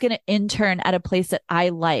 I'm just going to intern at a place that I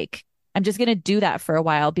like. I'm just going to do that for a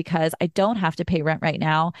while because I don't have to pay rent right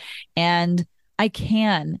now. And I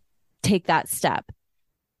can take that step.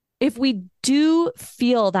 If we do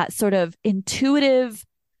feel that sort of intuitive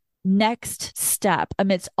next step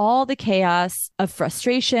amidst all the chaos of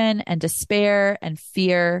frustration and despair and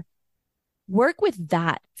fear, work with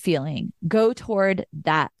that feeling. Go toward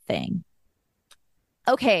that thing.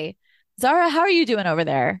 Okay, Zara, how are you doing over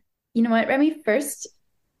there? You know what, Remy?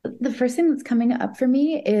 The first thing that's coming up for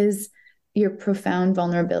me is your profound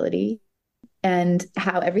vulnerability and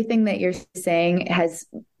how everything that you're saying has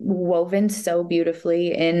woven so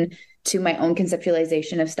beautifully into my own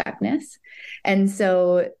conceptualization of stuckness. And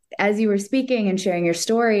so as you were speaking and sharing your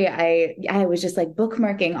story, I was just like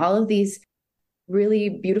bookmarking all of these really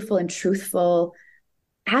beautiful and truthful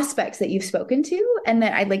aspects that you've spoken to, and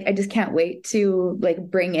that I just can't wait to like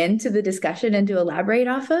bring into the discussion and to elaborate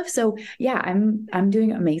off of. So yeah, I'm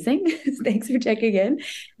doing amazing. Thanks for checking in.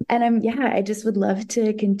 And I just would love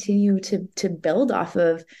to continue to build off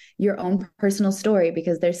of your own personal story,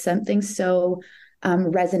 because there's something so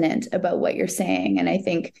resonant about what you're saying. And I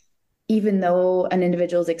think even though an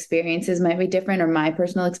individual's experiences might be different, or my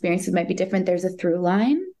personal experiences might be different, there's a through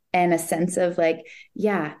line and a sense of like,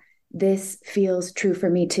 yeah, this feels true for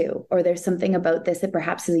me too. Or there's something about this that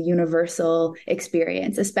perhaps is a universal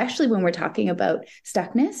experience, especially when we're talking about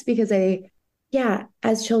stuckness, because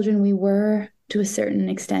as children, we were to a certain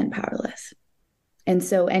extent powerless. And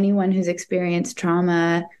so anyone who's experienced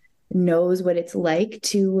trauma knows what it's like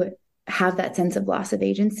to have that sense of loss of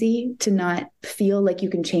agency, to not feel like you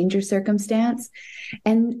can change your circumstance,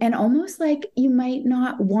 and almost like you might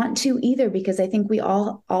not want to either, because I think we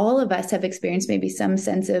all of us have experienced maybe some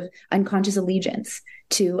sense of unconscious allegiance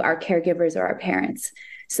to our caregivers or our parents.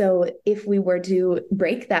 So if we were to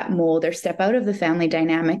break that mold or step out of the family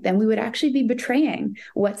dynamic, then we would actually be betraying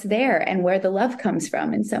what's there and where the love comes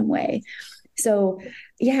from in some way. So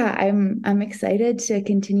yeah, I'm excited to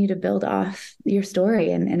continue to build off your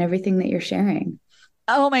story and everything that you're sharing.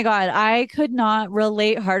 Oh my God, I could not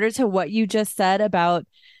relate harder to what you just said about,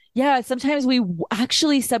 sometimes we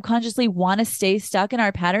actually subconsciously want to stay stuck in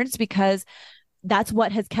our patterns because that's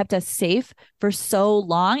what has kept us safe for so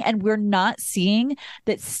long. And we're not seeing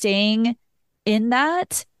that staying in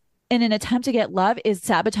that in an attempt to get love is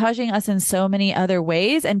sabotaging us in so many other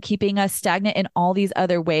ways and keeping us stagnant in all these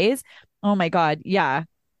other ways. Oh my God. Yeah.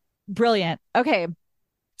 Brilliant. Okay.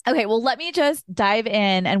 Well, let me just dive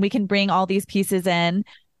in and we can bring all these pieces in.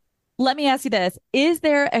 Let me ask you this. Is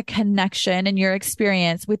there a connection in your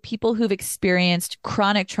experience with people who've experienced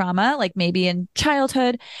chronic trauma, like maybe in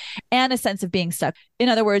childhood, and a sense of being stuck? In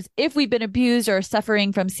other words, if we've been abused or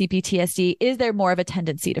suffering from CPTSD, is there more of a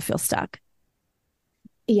tendency to feel stuck?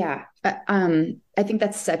 Yeah. I think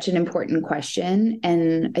that's such an important question.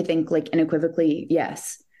 And I think like unequivocally,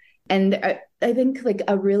 yes. And I think like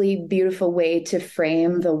a really beautiful way to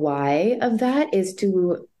frame the why of that is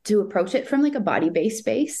to approach it from like a body-based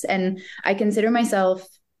space. And I consider myself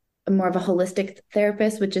more of a holistic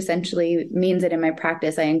therapist, which essentially means that in my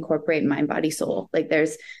practice, I incorporate mind, body, soul. Like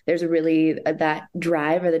there's really that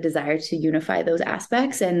drive or the desire to unify those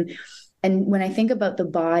aspects. And when I think about the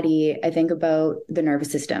body, I think about the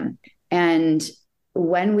nervous system. And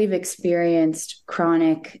when we've experienced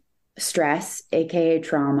chronic stress, aka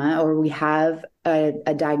trauma, or we have a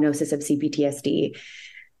diagnosis of CPTSD,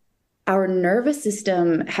 our nervous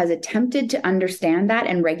system has attempted to understand that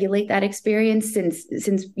and regulate that experience since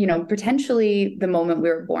potentially the moment we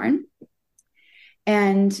were born.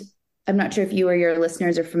 And I'm not sure if you or your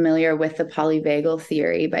listeners are familiar with the polyvagal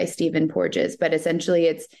theory by Stephen Porges, but essentially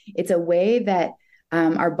it's a way that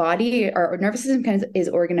our body, our nervous system kind of is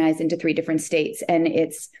organized into three different states, and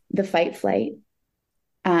it's the fight, flight,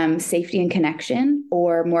 safety and connection,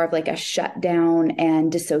 or more of like a shutdown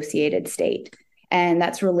and dissociated state. And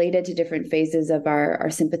that's related to different phases of our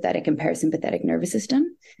sympathetic and parasympathetic nervous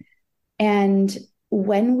system. And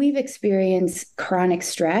when we've experienced chronic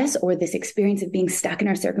stress or this experience of being stuck in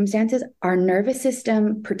our circumstances, our nervous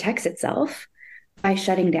system protects itself by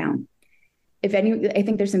shutting down. I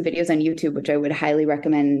think there's some videos on YouTube, which I would highly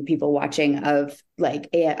recommend people watching, of like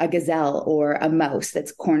a gazelle or a mouse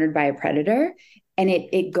that's cornered by a predator. And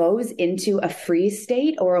it goes into a freeze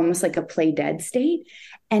state or almost like a play dead state.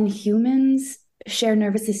 And humans share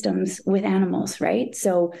nervous systems with animals, right?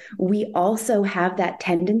 So we also have that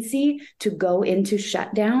tendency to go into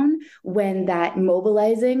shutdown when that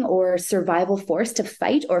mobilizing or survival force to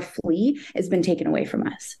fight or flee has been taken away from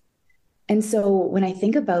us. And so when I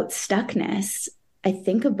think about stuckness, I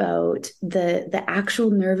think about the actual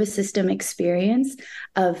nervous system experience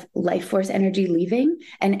of life force energy leaving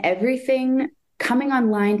and everything coming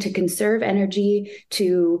online to conserve energy,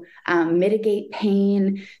 to mitigate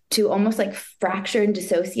pain, to almost like fracture and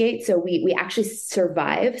dissociate. So we actually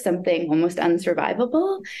survive something almost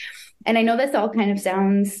unsurvivable. And I know this all kind of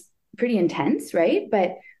sounds pretty intense, right?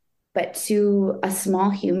 But to a small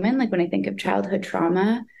human, like when I think of childhood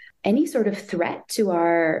trauma, any sort of threat to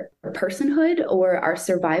our personhood or our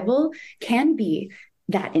survival can be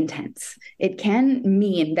that intense. It can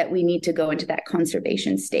mean that we need to go into that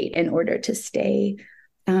conservation state in order to stay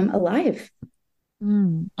alive.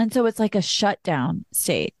 And so it's like a shutdown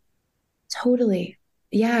state. Totally.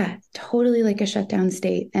 Yeah, totally like a shutdown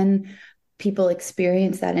state. And people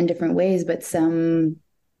experience that in different ways, but some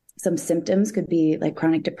symptoms could be like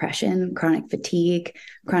chronic depression, chronic fatigue,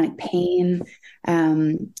 chronic pain,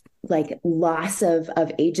 like loss of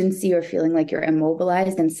agency or feeling like you're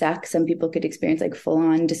immobilized and stuck. Some people could experience like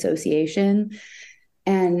full-on dissociation.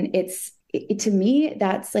 And to me,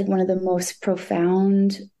 that's like one of the most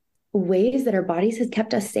profound ways that our bodies has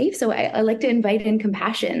kept us safe. So I like to invite in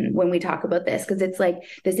compassion when we talk about this, because it's like,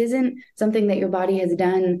 this isn't something that your body has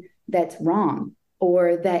done that's wrong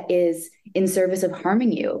or that is in service of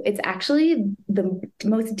harming you. It's actually the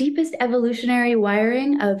most deepest evolutionary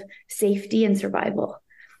wiring of safety and survival.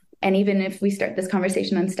 And even if we start this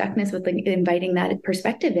conversation on stuckness with like inviting that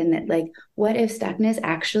perspective in, that like, what if stuckness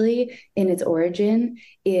actually in its origin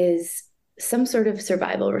is some sort of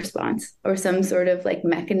survival response or some sort of like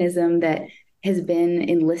mechanism that has been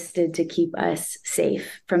enlisted to keep us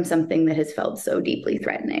safe from something that has felt so deeply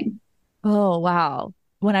threatening. Oh, wow.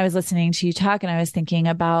 When I was listening to you talk and I was thinking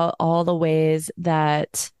about all the ways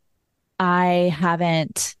that I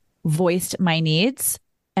haven't voiced my needs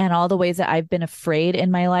and all the ways that I've been afraid in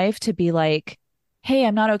my life to be like, hey,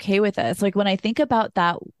 I'm not okay with this. Like when I think about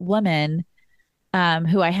that woman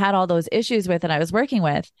who I had all those issues with and I was working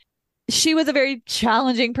with, she was a very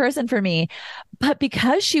challenging person for me. But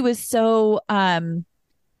because she was so,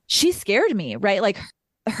 she scared me, right? Like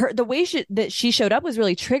the way that she showed up was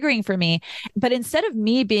really triggering for me. But instead of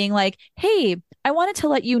me being like, hey, I wanted to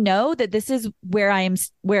let you know that this is where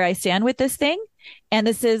I stand with this thing. And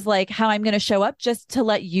this is like how I'm going to show up, just to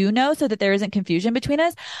let you know so that there isn't confusion between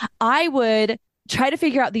us. I would try to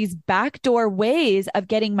figure out these backdoor ways of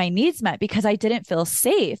getting my needs met because I didn't feel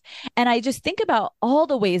safe. And I just think about all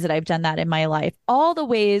the ways that I've done that in my life, all the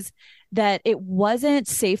ways that it wasn't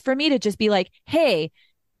safe for me to just be like, hey,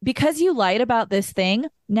 because you lied about this thing,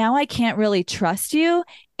 now I can't really trust you.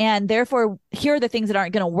 And therefore, here are the things that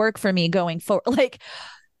aren't going to work for me going forward. Like,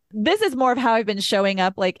 this is more of how I've been showing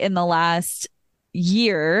up like in the last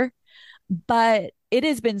year, but it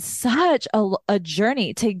has been such a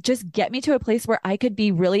journey to just get me to a place where I could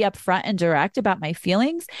be really upfront and direct about my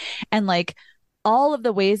feelings, and like all of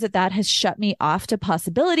the ways that that has shut me off to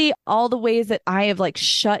possibility, all the ways that I have like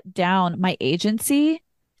shut down my agency.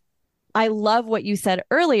 I love what you said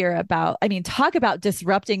earlier about, I mean, talk about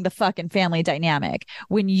disrupting the fucking family dynamic.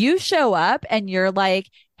 When you show up and you're like,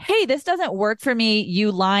 hey, this doesn't work for me,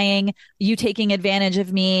 you lying, you taking advantage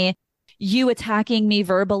of me, you attacking me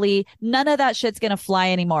verbally, none of that shit's going to fly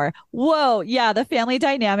anymore. Whoa. Yeah. The family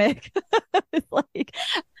dynamic is like,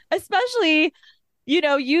 especially,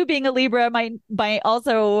 you being a Libra might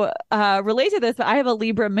also relate to this, but I have a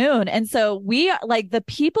Libra moon. And so we are like, the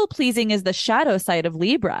people pleasing is the shadow side of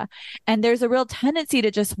Libra. And there's a real tendency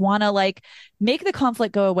to just want to like make the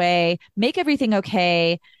conflict go away, make everything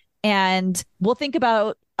okay. And we'll think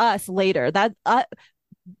about us later. That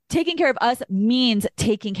taking care of us means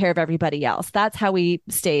taking care of everybody else. That's how we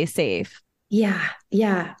stay safe. Yeah.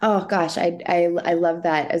 Yeah. Oh gosh. I love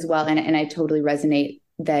that as well. And I totally resonate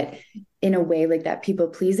that in a way, like that people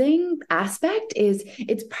pleasing aspect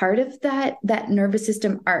it's part of that nervous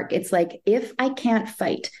system arc. It's like, if I can't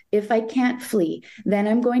fight, if I can't flee, then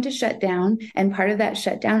I'm going to shut down. And part of that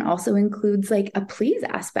shutdown also includes like a please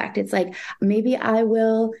aspect. It's like, maybe I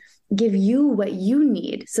will give you what you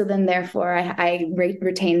need. So then therefore I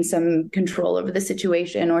retain some control over the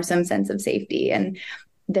situation or some sense of safety. And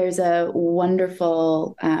there's a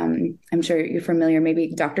wonderful, I'm sure you're familiar,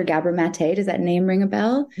 maybe Dr. Gabor Mate. Does that name ring a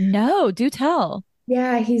bell? No, do tell.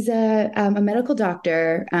 Yeah, he's a medical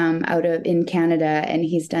doctor in Canada, and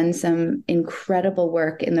he's done some incredible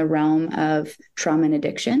work in the realm of trauma and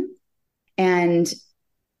addiction. And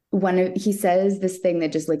he says this thing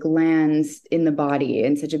that just like lands in the body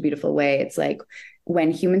in such a beautiful way. It's like,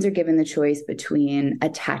 when humans are given the choice between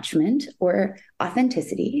attachment or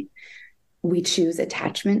authenticity, we choose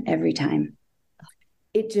attachment every time.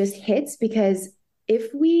 It just hits, because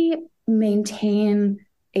if we maintain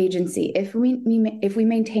agency, if we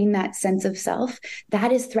maintain that sense of self,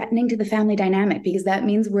 that is threatening to the family dynamic, because that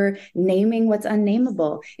means we're naming what's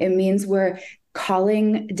unnameable. It means we're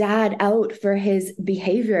calling dad out for his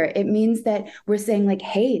behavior. It means that we're saying like,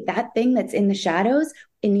 hey, that thing that's in the shadows,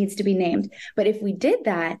 it needs to be named. But if we did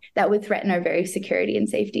that, that would threaten our very security and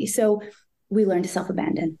safety. So we learn to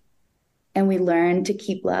self-abandon, and we learn to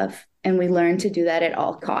keep love, and we learn to do that at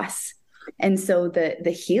all costs. And so the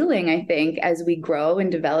healing, I think, as we grow and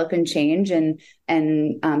develop and change and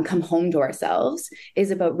come home to ourselves,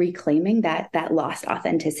 is about reclaiming that lost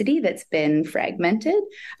authenticity that's been fragmented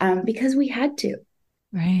because we had to.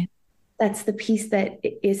 Right. That's the piece that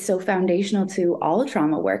is so foundational to all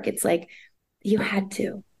trauma work. It's like, you had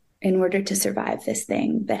to in order to survive this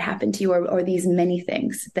thing that happened to you, or these many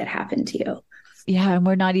things that happened to you. Yeah. And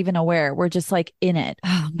we're not even aware. We're just like in it.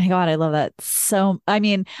 Oh my God. I love that. So, I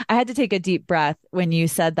mean, I had to take a deep breath when you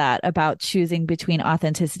said that about choosing between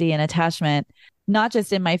authenticity and attachment, not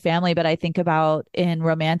just in my family, but I think about in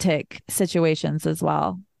romantic situations as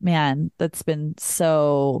well. Man, that's been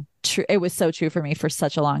so true. It was so true for me for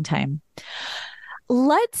such a long time.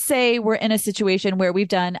 Let's say we're in a situation where we've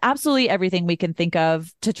done absolutely everything we can think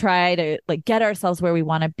of to try to like get ourselves where we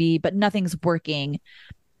want to be, but nothing's working.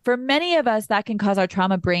 For many of us, that can cause our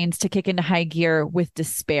trauma brains to kick into high gear with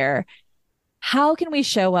despair. How can we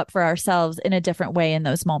show up for ourselves in a different way in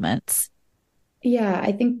those moments? Yeah,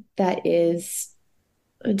 I think that is,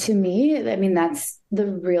 to me, I mean, that's the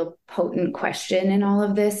real potent question in all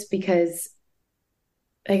of this, because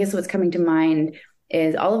I guess what's coming to mind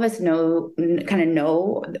is all of us kind of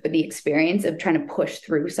know the experience of trying to push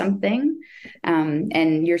through something.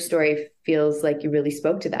 And your story feels like you really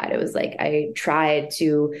spoke to that. It was like, I tried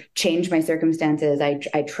to change my circumstances.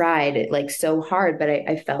 I tried it like so hard, but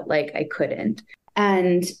I felt like I couldn't.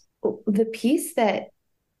 And the piece that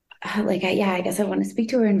I guess I want to speak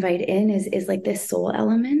to or invite in is like this soul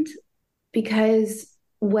element, because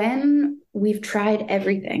when we've tried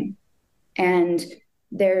everything and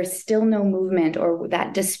there's still no movement, or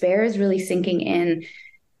that despair is really sinking in,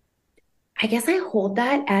 I guess I hold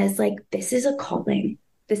that as like, this is a calling.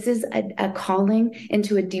 This is a calling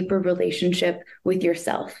into a deeper relationship with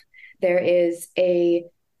yourself. There is a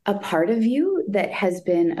part of you that has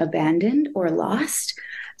been abandoned or lost.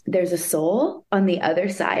 There's a soul on the other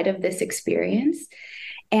side of this experience.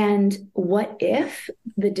 And what if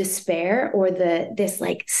the despair or this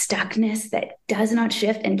like stuckness that does not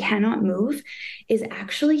shift and cannot move is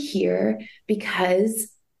actually here because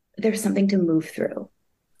there's something to move through?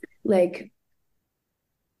 Like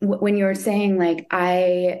when you're saying like,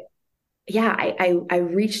 I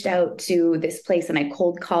reached out to this place and I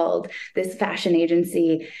cold called this fashion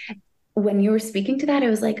agency. When you were speaking to that, I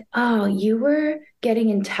was like, oh, you were getting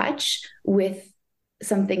in touch with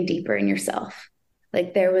something deeper in yourself.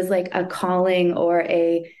 Like there was like a calling or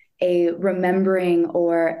a remembering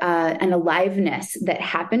or an aliveness that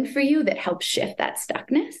happened for you that helped shift that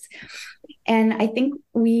stuckness. And I think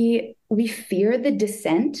we fear the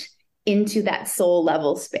descent into that soul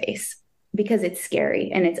level space because it's scary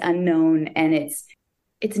and it's unknown and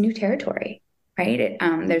it's new territory, right?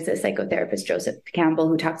 There's a psychotherapist, Joseph Campbell,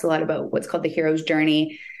 who talks a lot about what's called the hero's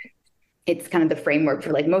journey. It's kind of the framework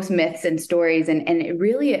for like most myths and stories. And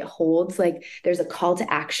it holds like there's a call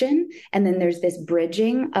to action. And then there's this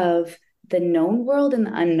bridging of the known world and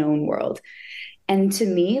the unknown world. And to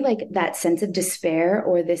me, like that sense of despair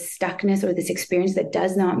or this stuckness or this experience that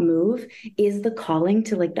does not move is the calling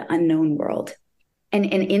to like the unknown world. And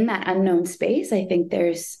in that unknown space, I think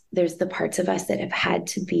there's the parts of us that have had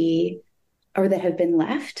to be, or that have been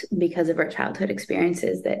left because of our childhood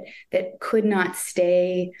experiences that could not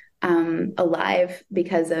stay alive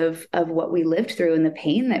because of what we lived through and the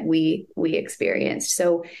pain that we experienced.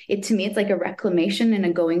 So to me, it's like a reclamation and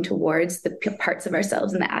a going towards the parts of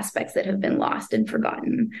ourselves and the aspects that have been lost and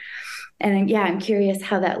forgotten. And yeah, I'm curious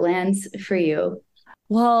how that lands for you.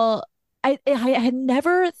 Well, I had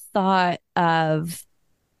never thought of,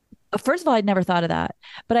 first of all, I'd never thought of that,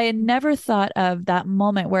 but I had never thought of that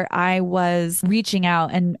moment where I was reaching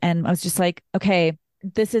out and I was just like, okay,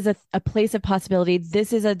 this is a place of possibility.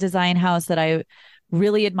 This is a design house that I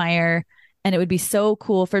really admire. And it would be so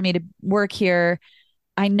cool for me to work here.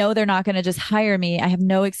 I know they're not going to just hire me. I have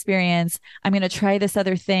no experience. I'm going to try this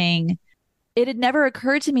other thing. It had never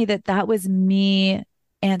occurred to me that that was me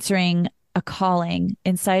answering a calling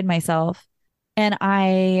inside myself. And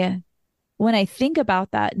when I think about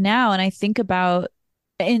that now, and I think about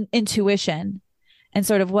intuition and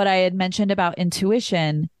sort of what I had mentioned about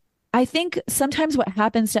intuition, I think sometimes what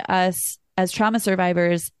happens to us as trauma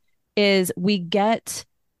survivors is we get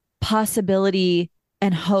possibility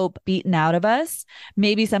and hope beaten out of us,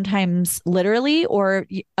 maybe sometimes literally or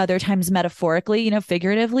other times metaphorically,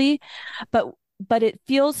 figuratively, but it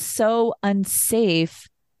feels so unsafe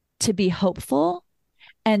to be hopeful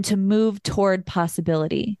and to move toward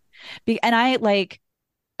possibility. And I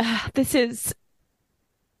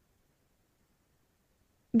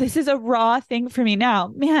this is a raw thing for me now,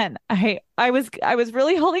 man. I was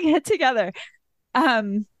really holding it together.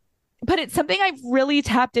 But it's something I've really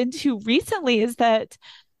tapped into recently is that,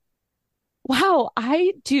 wow,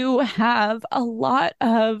 I do have a lot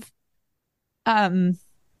of, I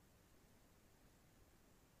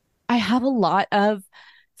have a lot of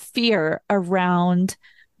fear around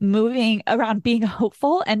being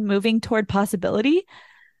hopeful and moving toward possibility,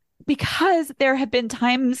 because there have been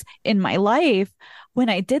times in my life when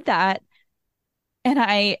I did that,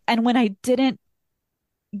 and when I didn't,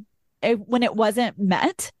 when it wasn't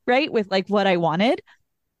met, right, with like what I wanted,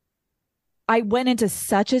 I went into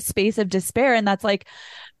such a space of despair. And that's like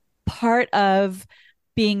part of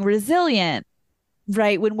being resilient,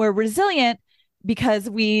 right? When we're resilient, because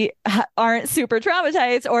we aren't super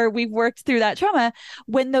traumatized or we've worked through that trauma,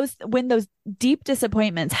 when those deep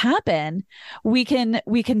disappointments happen, we can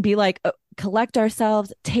be like, collect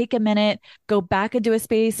ourselves, take a minute, go back into a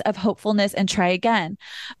space of hopefulness and try again.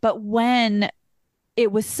 But when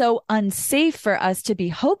it was so unsafe for us to be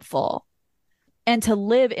hopeful and to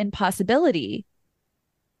live in possibility,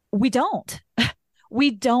 we don't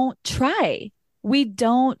try. We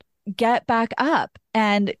don't get back up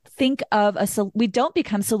and think of we don't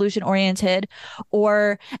become solution oriented,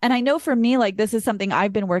 and I know for me, like, this is something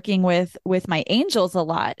I've been working with my angels a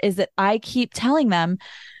lot, is that I keep telling them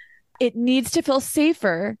it needs to feel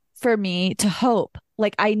safer for me to hope.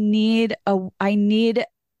 Like I need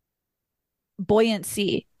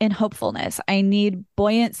buoyancy in hopefulness. I need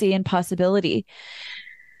buoyancy in possibility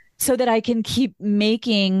so that I can keep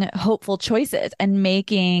making hopeful choices and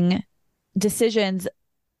making decisions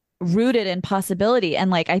rooted in possibility.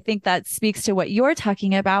 And like, I think that speaks to what you're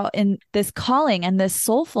talking about in this calling and this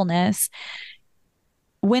soulfulness.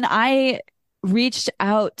 When I reached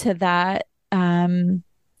out to that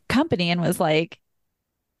company and was like,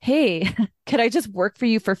 hey, could I just work for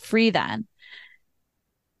you for free then?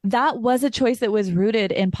 That was a choice that was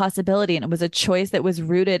rooted in possibility. And it was a choice that was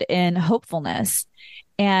rooted in hopefulness.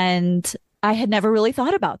 And I had never really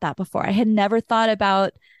thought about that before. I had never thought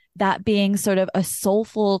about that being sort of a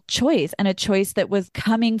soulful choice, and a choice that was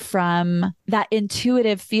coming from that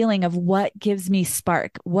intuitive feeling of what gives me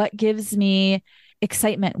spark, what gives me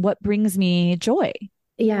excitement, what brings me joy.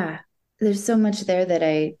 Yeah. There's so much there that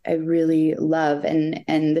I really love. And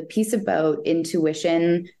the piece about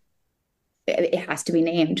intuition, it has to be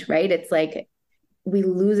named, right? It's like we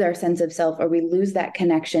lose our sense of self, or we lose that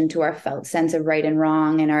connection to our felt sense of right and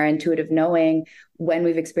wrong and our intuitive knowing when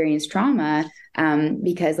we've experienced trauma.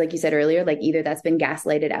 Because like you said earlier, like either that's been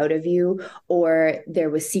gaslighted out of you, or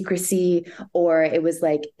there was secrecy, or it was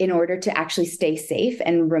like, in order to actually stay safe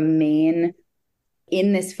and remain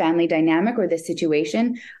in this family dynamic or this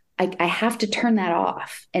situation, I have to turn that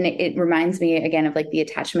off. And it reminds me again of like the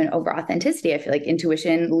attachment over authenticity. I feel like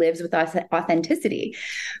intuition lives with authenticity,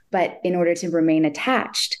 but in order to remain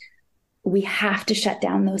attached, we have to shut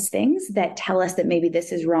down those things that tell us that maybe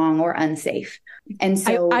this is wrong or unsafe. And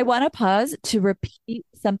so I want to pause to repeat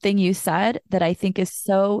something you said that I think is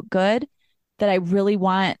so good, that I really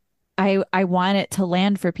want, I want it to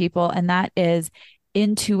land for people. And that is,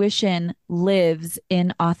 intuition lives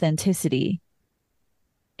in authenticity.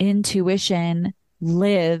 Intuition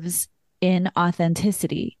lives in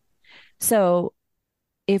authenticity. So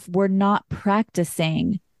if we're not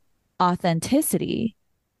practicing authenticity,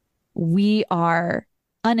 we are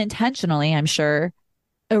unintentionally, I'm sure,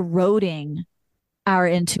 eroding our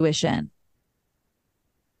intuition.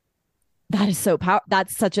 That is so powerful.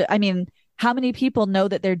 That's such a, I mean, how many people know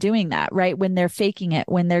that they're doing that, right? When they're faking it,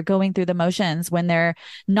 when they're going through the motions, when they're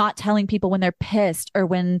not telling people, when they're pissed, or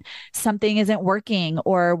when something isn't working,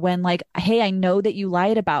 or when like, hey, I know that you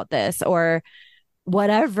lied about this, or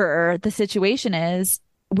whatever the situation is.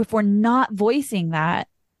 If we're not voicing that,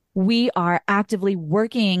 we are actively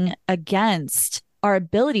working against our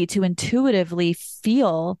ability to intuitively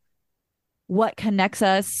feel what connects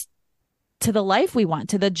us to the life we want,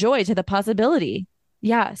 to the joy, to the possibility.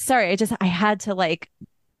 Yeah. Sorry. I had to like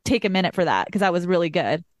take a minute for that, because that was really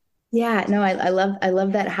good. Yeah, no, I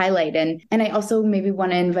love that highlight. And I also maybe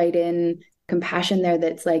want to invite in compassion there.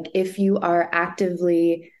 That's like, if you are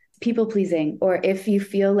actively people pleasing, or if you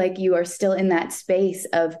feel like you are still in that space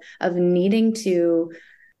of needing to,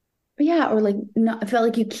 yeah, or like not feel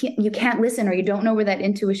like you can't listen, or you don't know where that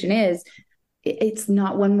intuition is, it's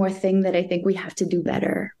not one more thing that I think we have to do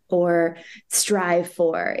better or strive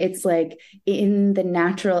for. It's like in the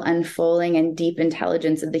natural unfolding and deep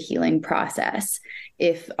intelligence of the healing process.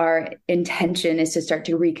 If our intention is to start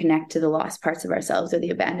to reconnect to the lost parts of ourselves or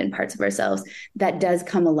the abandoned parts of ourselves, that does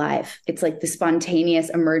come alive. It's like the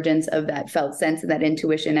spontaneous emergence of that felt sense and that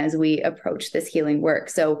intuition as we approach this healing work.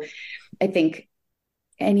 So I think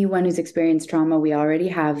anyone who's experienced trauma, we already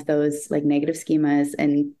have those like negative schemas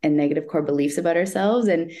and negative core beliefs about ourselves.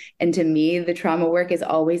 And to me, the trauma work is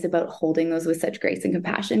always about holding those with such grace and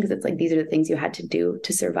compassion, because it's like, these are the things you had to do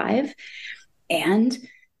to survive. And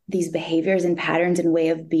these behaviors and patterns and way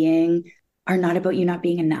of being are not about you not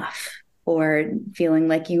being enough. or feeling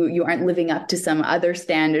like you aren't living up to some other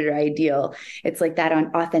standard or ideal. It's like that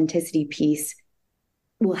authenticity piece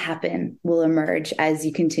will happen, will emerge as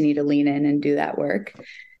you continue to lean in and do that work.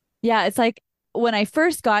 Yeah, it's like when I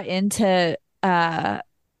first got into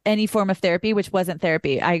any form of therapy, which wasn't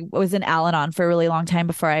therapy. I was in Al-Anon for a really long time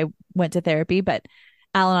before I went to therapy, but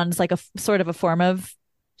Al-Anon is like a sort of a form of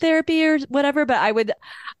therapy or whatever. But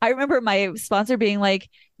I remember my sponsor being like,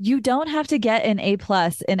 you don't have to get an A+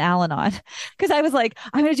 in Al-Anon. Because I was like,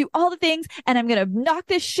 I'm going to do all the things and I'm going to knock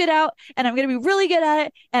this shit out and I'm going to be really good at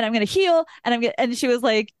it and I'm going to heal. And she was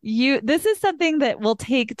like, this is something that will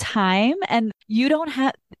take time and you don't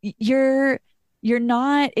have, you're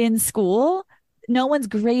not in school. No one's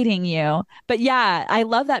grading you. But yeah, I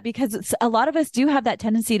love that because a lot of us do have that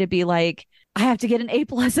tendency to be like, I have to get an A+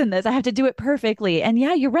 in this. I have to do it perfectly. And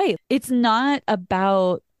yeah, you're right. It's not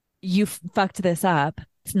about you fucked this up.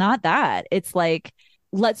 It's not that. It's like,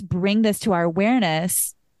 let's bring this to our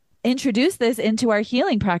awareness, introduce this into our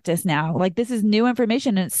healing practice now. Like this is new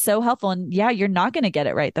information and it's so helpful. And yeah, you're not going to get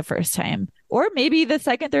it right the first time or maybe the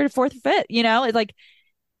second, third, fourth, fifth, it's like,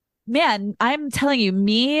 man, I'm telling you,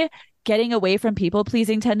 me getting away from people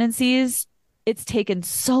pleasing tendencies, it's taken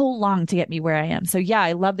so long to get me where I am. So yeah,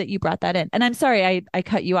 I love that you brought that in. And I'm sorry, I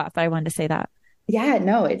cut you off. I wanted to say that. Yeah,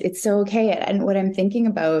 no, it's so okay. And what I'm thinking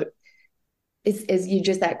about is you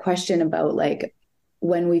just that question about like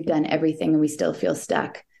when we've done everything and we still feel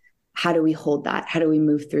stuck, how do we hold that? How do we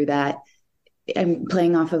move through that? I'm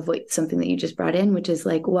playing off of something that you just brought in, which is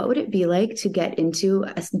like, what would it be like to get into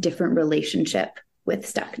a different relationship with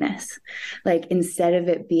stuckness? Like instead of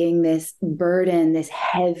it being this burden, this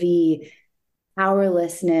heavy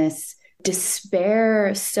powerlessness,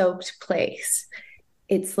 despair soaked place,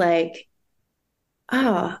 it's like,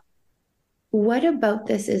 what about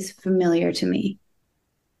this is familiar to me?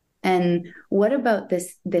 And what about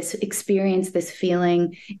this experience, this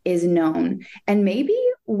feeling is known? And maybe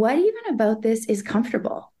what even about this is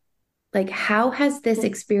comfortable? Like, how has this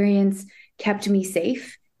experience kept me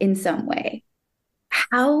safe in some way?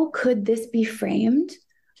 How could this be framed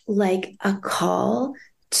like a call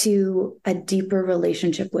to a deeper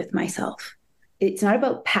relationship with myself? It's not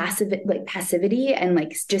about passivity and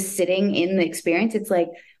like just sitting in the experience. It's like,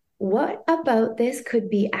 what about this could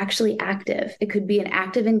be actually active? It could be an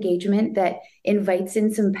active engagement that invites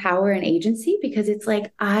in some power and agency because it's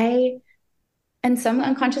like and some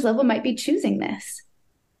unconscious level might be choosing this.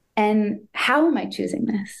 And how am I choosing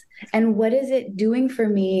this? And what is it doing for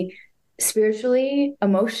me spiritually,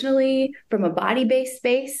 emotionally, from a body-based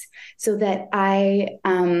space so that I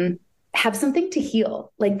have something to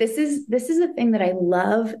heal? Like this is the thing that I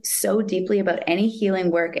love so deeply about any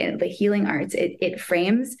healing work and the healing arts. It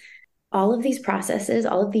frames all of these processes,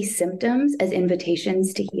 all of these symptoms as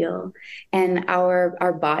invitations to heal. And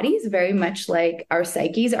our bodies, very much like our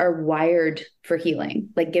psyches, are wired for healing.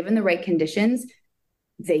 Like given the right conditions,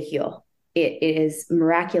 they heal. It is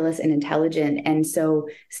miraculous and intelligent. And so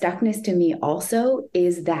stuckness to me also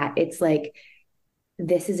is that it's like,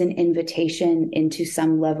 this is an invitation into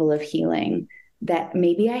some level of healing that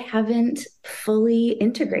maybe I haven't fully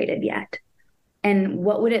integrated yet. And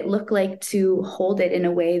what would it look like to hold it in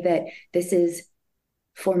a way that this is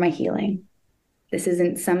for my healing? This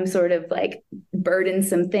isn't some sort of like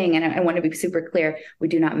burdensome thing. And I want to be super clear. We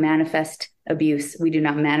do not manifest abuse. We do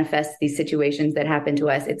not manifest these situations that happen to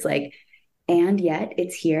us. It's like, and yet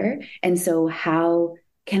it's here. And so how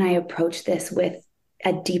can I approach this with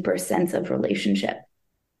a deeper sense of relationship?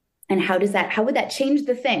 And how would that change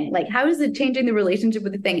the thing? Like, how is it changing the relationship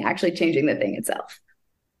with the thing actually changing the thing itself?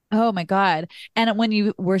 Oh my God. And when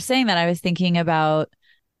you were saying that, I was thinking about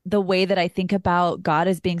the way that I think about God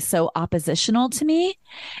as being so oppositional to me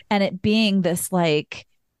and it being this like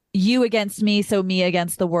you against me, so me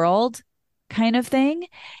against the world kind of thing.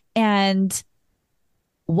 And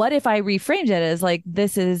what if I reframed it as like,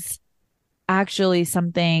 this is actually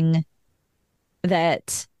something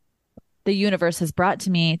that the universe has brought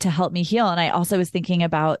to me to help me heal? And I also was thinking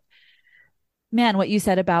about, man, what you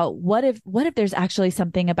said about what if there's actually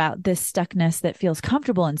something about this stuckness that feels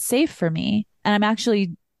comfortable and safe for me, and I'm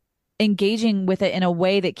actually engaging with it in a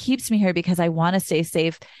way that keeps me here because I want to stay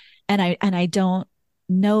safe, and I don't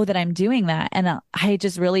know that I'm doing that, and I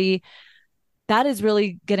just really, that is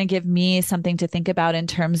really going to give me something to think about in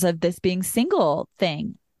terms of this being single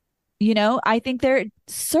thing. I think there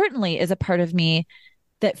certainly is a part of me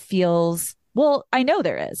that feels, well, I know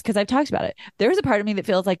there is because I've talked about it. There's a part of me that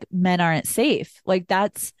feels like men aren't safe. Like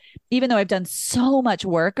that's, even though I've done so much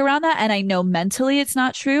work around that and I know mentally it's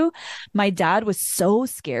not true. My dad was so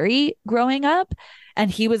scary growing up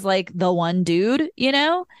and he was like the one dude,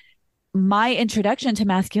 my introduction to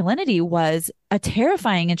masculinity was a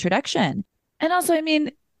terrifying introduction. And also, I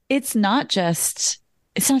mean, it's not just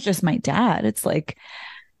my dad. It's like,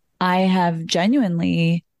 I have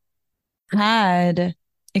genuinely had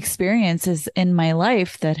experiences in my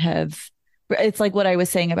life that it's like what I was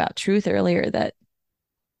saying about truth earlier, that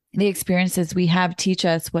the experiences we have teach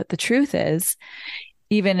us what the truth is,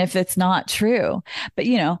 even if it's not true. But,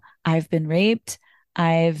 I've been raped.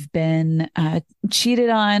 I've been cheated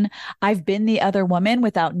on. I've been the other woman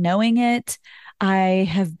without knowing it. I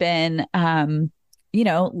have been,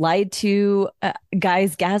 lied to,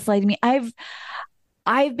 guys gaslighting me.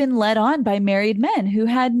 I've been led on by married men who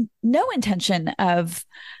had no intention of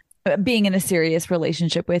being in a serious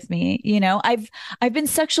relationship with me. I've been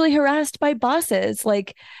sexually harassed by bosses.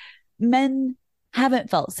 Like, men haven't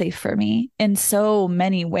felt safe for me in so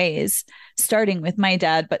many ways, starting with my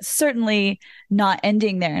dad, but certainly not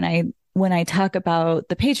ending there. And when I talk about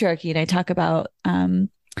the patriarchy and I talk about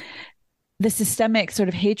the systemic sort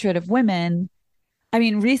of hatred of women, I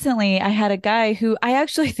mean, recently I had a guy who I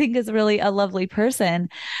actually think is really a lovely person,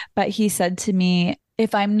 but he said to me,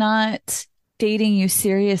 if I'm not dating you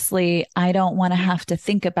seriously, I don't want to have to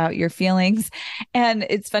think about your feelings. And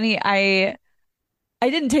it's funny, I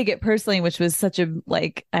didn't take it personally, which was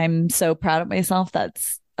I'm so proud of myself.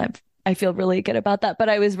 I feel really good about that. But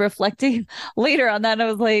I was reflecting later on that and I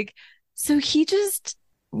was like, so he just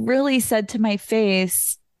really said to my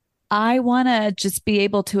face, I want to just be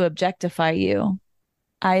able to objectify you.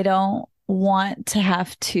 I don't want to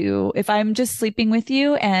have to, if I'm just sleeping with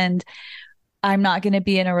you and I'm not going to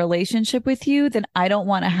be in a relationship with you, then I don't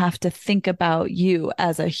want to have to think about you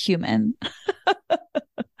as a human.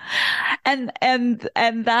 And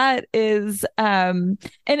that is, and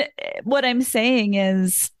what I'm saying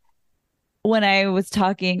is, when I was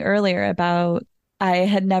talking earlier about, I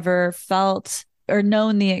had never felt or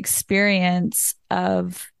known the experience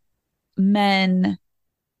of men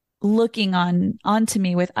looking onto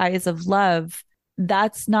me with eyes of love.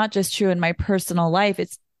 That's not just true in my personal life.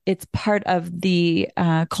 It's part of the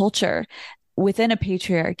culture within a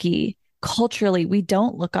patriarchy. Culturally, we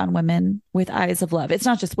don't look on women with eyes of love. It's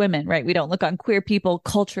not just women, right? We don't look on queer people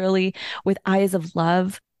culturally with eyes of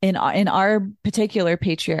love. In our particular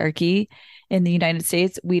patriarchy in the United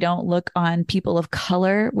States, we don't look on people of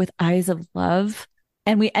color with eyes of love.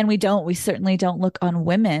 And we certainly don't look on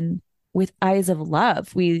women with eyes of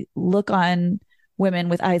love. We look on women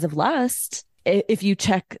with eyes of lust if you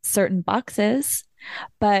check certain boxes.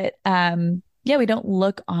 But we don't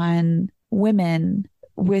look on women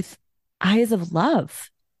with eyes of love.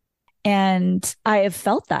 And I have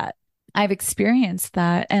felt that. I've experienced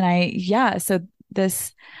that. And so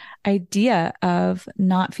this idea of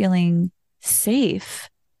not feeling safe,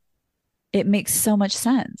 it makes so much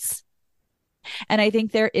sense. And I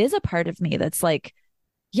think there is a part of me that's like,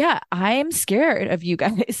 yeah, I'm scared of you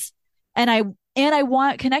guys. And I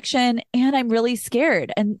want connection, and I'm really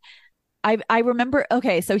scared. And I remember,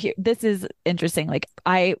 okay, so here, this is interesting. Like,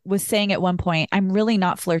 I was saying at one point, I'm really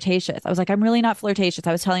not flirtatious. I was like, I'm really not flirtatious.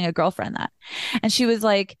 I was telling a girlfriend that. And she was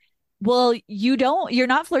like, well, you're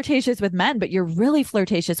not flirtatious with men, but you're really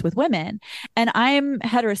flirtatious with women. And I'm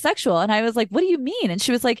heterosexual. And I was like, what do you mean? And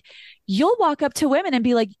she was like, you'll walk up to women and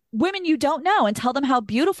be like, women you don't know, and tell them how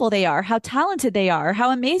beautiful they are, how talented they are,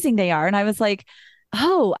 how amazing they are. And I was like,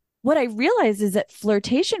 oh, what I realized is that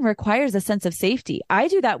flirtation requires a sense of safety. I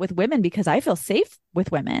do that with women because I feel safe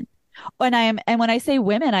with women. And when I say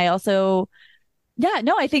women, I also,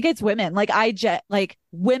 I think it's women. Like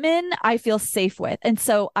women I feel safe with. And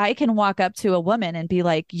so I can walk up to a woman and be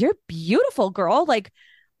like, you're beautiful, girl. Like,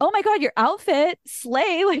 oh my God, your outfit,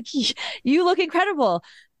 slay. Like, you look incredible.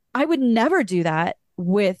 I would never do that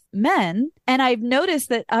with men. And I've noticed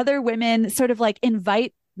that other women sort of like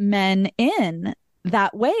invite men in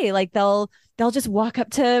that way. Like they'll just walk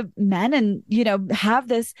up to men and, have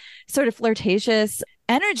this sort of flirtatious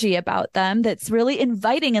energy about them that's really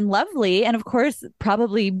inviting and lovely. And of course,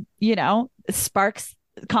 probably, sparks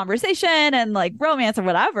conversation and like romance or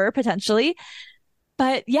whatever, potentially.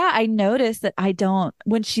 But yeah, I noticed that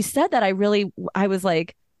when she said that, I was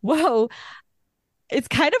like, whoa, it's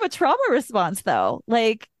kind of a trauma response though.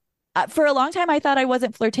 Like, for a long time, I thought I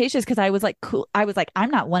wasn't flirtatious because I was like, cool. I was like, I'm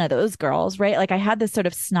not one of those girls, right? Like I had this sort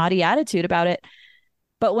of snotty attitude about it.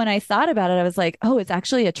 But when I thought about it, I was like, oh, it's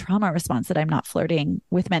actually a trauma response that I'm not flirting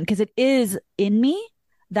with men, because it is in me,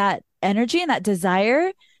 that energy and that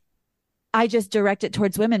desire. I just direct it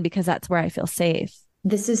towards women because that's where I feel safe.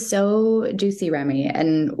 This is so juicy, Remy.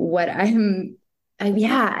 And what I'm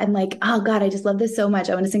like, oh God, I just love this so much.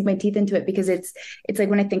 I want to sink my teeth into it, because it's like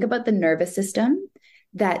when I think about the nervous system,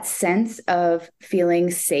 that sense of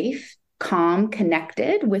feeling safe calm,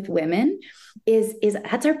 connected with women is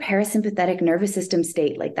that's our parasympathetic nervous system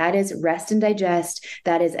state. Like that is rest and digest.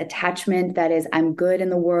 That is attachment. That is I'm good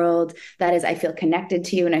in the world. That is I feel connected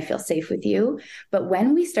to you and I feel safe with you. But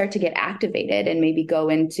when we start to get activated and maybe go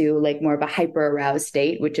into like more of a hyper aroused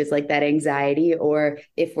state, which is like that anxiety, or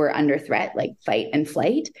if we're under threat, like fight and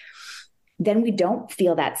flight, then we don't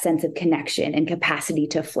feel that sense of connection and capacity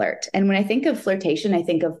to flirt. And when I think of flirtation, I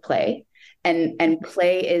think of play, and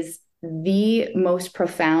play is the most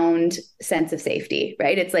profound sense of safety,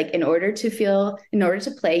 right? It's like in order to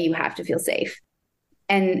play, you have to feel safe.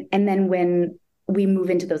 And then when we move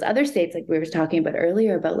into those other states, like we were talking about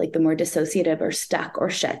earlier, about like the more dissociative or stuck or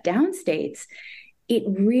shut down states, it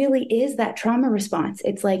really is that trauma response.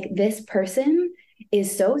 It's like this person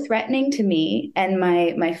is so threatening to me and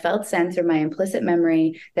my felt sense or my implicit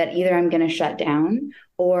memory that either I'm going to shut down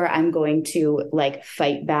or I'm going to like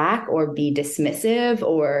fight back or be dismissive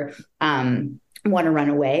or want to run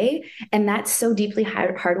away. And that's so deeply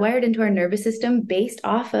hardwired into our nervous system based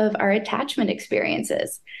off of our attachment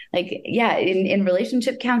experiences. Like, yeah, in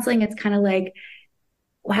relationship counseling, it's kind of like,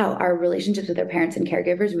 wow, our relationships with our parents and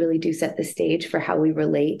caregivers really do set the stage for how we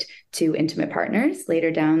relate to intimate partners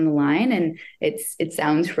later down the line. And it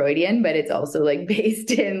sounds Freudian, but it's also like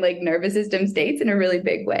based in like nervous system states in a really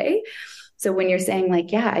big way. So when you're saying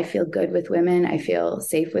like, yeah, I feel good with women, I feel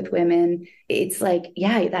safe with women, it's like,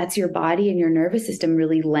 yeah, that's your body and your nervous system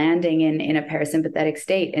really landing in a parasympathetic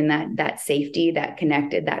state, in that safety, that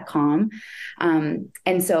connected, that calm.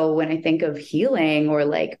 And so when I think of healing or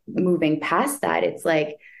like moving past that, it's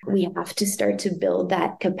like, we have to start to build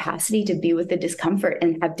that capacity to be with the discomfort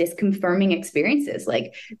and have disconfirming experiences,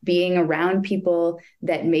 like being around people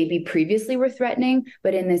that maybe previously were threatening,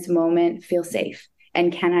 but in this moment feel safe.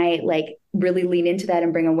 And can I like really lean into that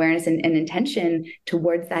and bring awareness and intention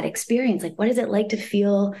towards that experience? Like, what is it like to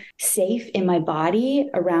feel safe in my body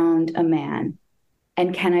around a man?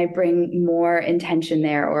 And can I bring more intention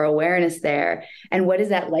there or awareness there? And what is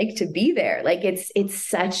that like to be there? Like, it's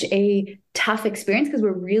such a tough experience because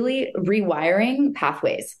we're really rewiring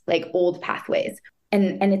pathways, like old pathways.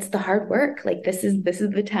 And it's the hard work. Like this is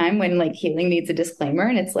the time when like healing needs a disclaimer.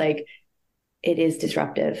 And it's like, it is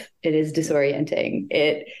disruptive. It is disorienting.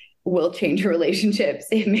 It will change your relationships.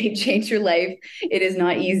 It may change your life. It is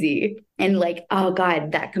not easy. And like, oh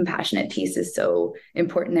God, that compassionate piece is so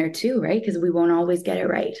important there too, right? Because we won't always get it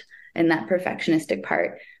right. And that perfectionistic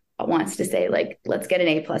part wants to say like, let's get an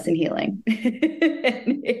A+ in healing.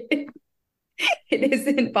 It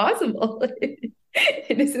isn't possible.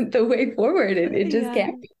 It isn't the way forward. It just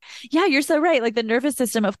can't be. Yeah, you're so right. Like the nervous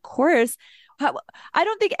system, of course. I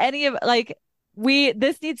don't think any of like,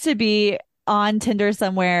 this needs to be on Tinder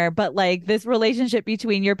somewhere, but like this relationship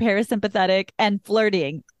between your parasympathetic and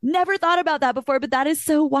flirting. Never thought about that before, but that is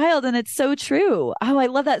so wild and it's so true. Oh, I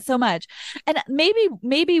love that so much. And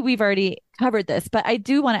maybe we've already covered this, but I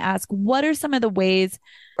do want to ask, what are some of the ways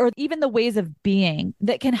or even the ways of being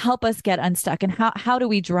that can help us get unstuck, and how do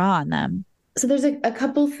we draw on them? So there's a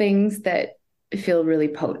couple things that feel really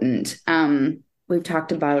potent. We've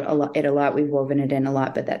talked about a lot. We've woven it in a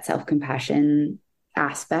lot, but that self-compassion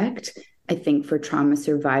aspect, I think for trauma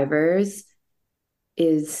survivors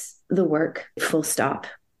is the work, full stop.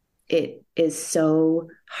 It is so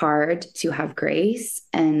hard to have grace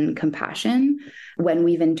and compassion when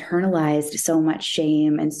we've internalized so much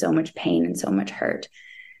shame and so much pain and so much hurt.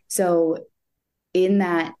 So in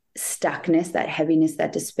that stuckness, that heaviness,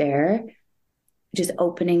 that despair, just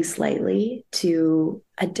opening slightly to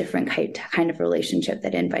a different kind of relationship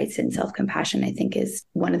that invites in self-compassion, I think is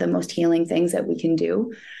one of the most healing things that we can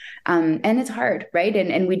do. And it's hard, right?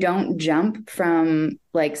 And we don't jump from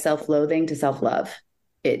like self-loathing to self-love.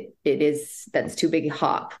 That's too big a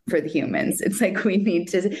hop for the humans. It's like we need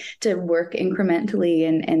to work incrementally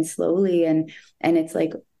and slowly. And it's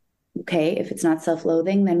like, okay, if it's not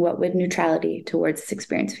self-loathing, then what would neutrality towards this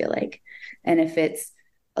experience feel like? And if it's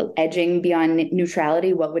edging beyond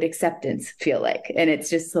neutrality, what would acceptance feel like? And it's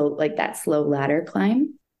just so like that slow ladder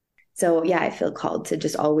climb. So yeah, I feel called to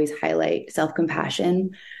just always highlight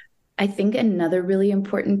self-compassion. I think another really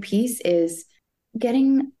important piece is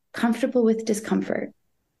getting comfortable with discomfort.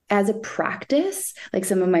 As a practice, like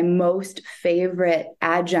some of my most favorite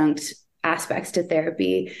adjunct aspects to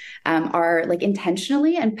therapy are like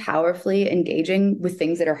intentionally and powerfully engaging with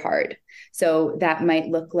things that are hard. So that might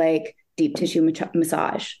look like deep tissue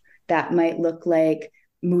massage. That might look like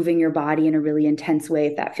moving your body in a really intense way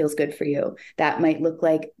if that feels good for you. That might look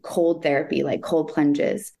like cold therapy, like cold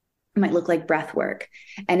plunges. might look like breath work.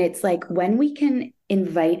 And it's like when we can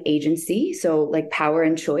invite agency, so like power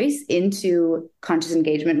and choice, into conscious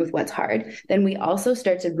engagement with what's hard, then we also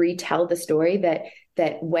start to retell the story that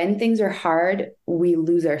when things are hard, we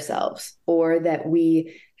lose ourselves, or that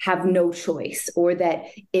we have no choice, or that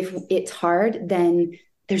if it's hard, then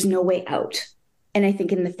there's no way out. And I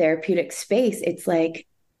think in the therapeutic space, it's like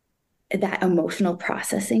that emotional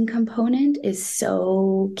processing component is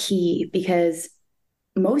so key, because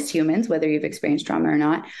most humans, whether you've experienced trauma or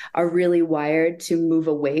not, are really wired to move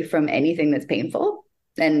away from anything that's painful.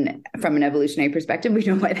 And from an evolutionary perspective, we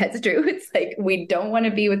know why that's true. It's like we don't want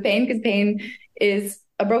to be with pain because pain is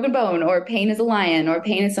a broken bone, or pain is a lion, or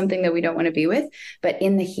pain is something that we don't want to be with. But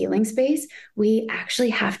in the healing space, we actually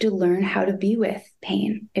have to learn how to be with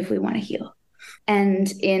pain if we want to heal.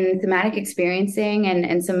 And in thematic experiencing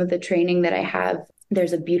and some of the training that I have,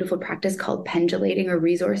 there's a beautiful practice called pendulating or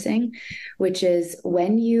resourcing, which is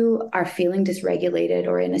when you are feeling dysregulated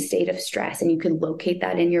or in a state of stress and you can locate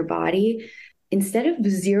that in your body, instead of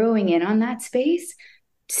zeroing in on that space,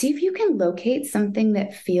 see if you can locate something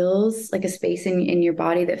that feels like a space in your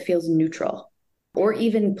body that feels neutral or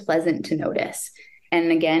even pleasant to notice. And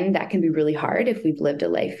again, that can be really hard if we've lived a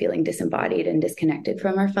life feeling disembodied and disconnected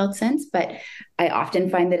from our felt sense. But I often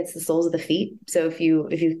find that it's the soles of the feet. So if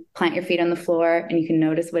you plant your feet on the floor and you can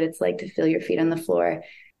notice what it's like to feel your feet on the floor,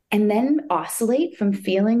 and then oscillate from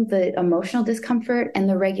feeling the emotional discomfort and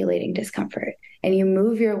the regulating discomfort. And you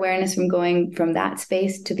move your awareness from going from that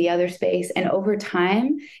space to the other space. And over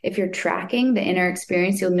time, if you're tracking the inner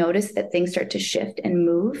experience, you'll notice that things start to shift and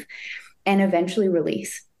move and eventually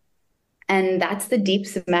release. And that's the deep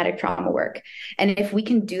somatic trauma work. And if we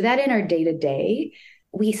can do that in our day-to-day,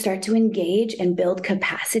 we start to engage and build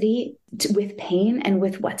capacity with pain and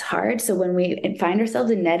with what's hard. So when we find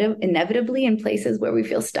ourselves inevitably in places where we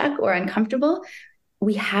feel stuck or uncomfortable,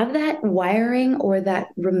 we have that wiring or that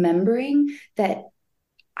remembering that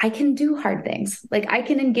I can do hard things. Like I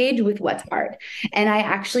can engage with what's hard. And I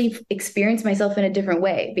actually experience myself in a different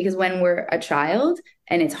way, because when we're a child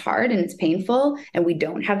and it's hard and it's painful and we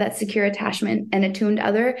don't have that secure attachment and attuned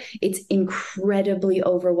other, it's incredibly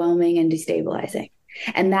overwhelming and destabilizing.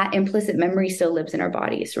 And that implicit memory still lives in our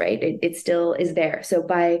bodies, right? It still is there. So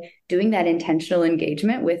by doing that intentional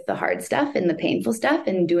engagement with the hard stuff and the painful stuff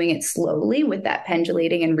and doing it slowly with that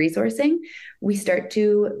pendulating and resourcing, we start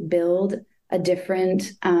to build a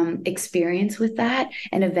different experience with that,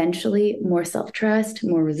 and eventually more self-trust,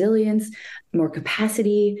 more resilience, more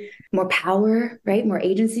capacity, more power, right? More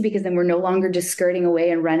agency, because then we're no longer just skirting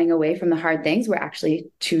away and running away from the hard things. We're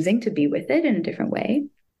actually choosing to be with it in a different way.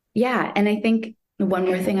 Yeah. And I think one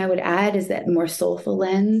more thing I would add is that more soulful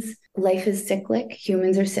lens. Life is cyclic.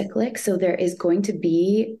 Humans are cyclic. So there is going to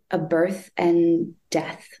be a birth and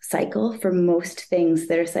death cycle for most things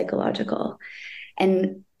that are psychological.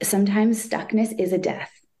 And sometimes stuckness is a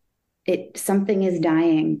death. Something is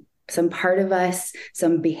dying. Some part of us,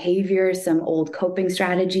 some behavior, some old coping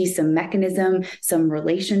strategy, some mechanism, some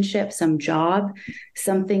relationship, some job,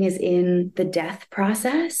 something is in the death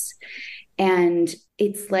process. And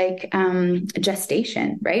it's like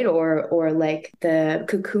gestation, right? Or like the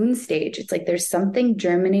cocoon stage. It's like there's something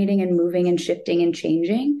germinating and moving and shifting and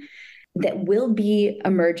changing that will be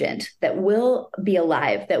emergent, that will be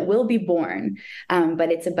alive, that will be born.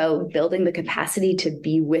 But it's about building the capacity to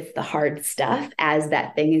be with the hard stuff as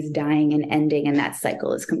that thing is dying and ending and that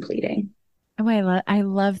cycle is completing. Oh, I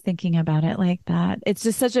love thinking about it like that. It's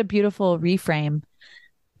just such a beautiful reframe.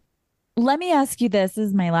 Let me ask you this. This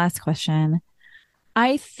is my last question.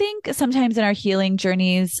 I think sometimes in our healing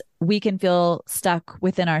journeys, we can feel stuck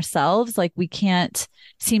within ourselves. Like we can't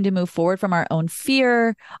seem to move forward from our own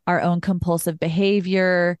fear, our own compulsive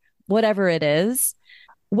behavior, whatever it is.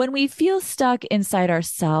 When we feel stuck inside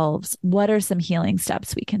ourselves, what are some healing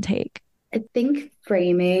steps we can take? I think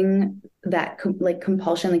framing that like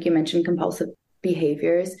compulsion, like you mentioned, compulsive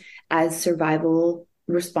behaviors as survival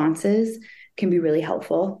responses can be really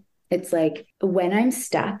helpful. It's like when I'm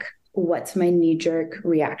stuck, what's my knee-jerk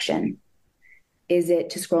reaction? Is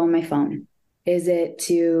it to scroll on my phone? Is it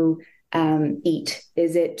to eat?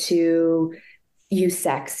 Is it to use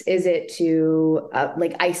sex? Is it to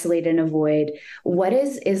like isolate and avoid? What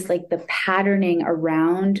is like the patterning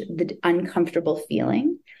around the uncomfortable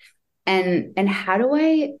feeling? And how do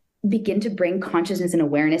I begin to bring consciousness and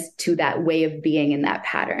awareness to that way of being in that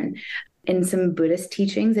pattern? In some Buddhist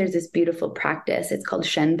teachings, there's this beautiful practice. It's called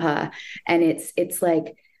Shenpa. And it's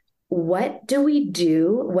like, what do we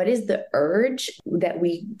do? What is the urge that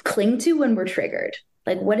we cling to when we're triggered?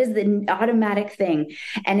 Like, what is the automatic thing?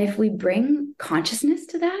 And if we bring consciousness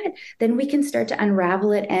to that, then we can start to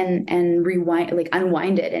unravel it and rewind, like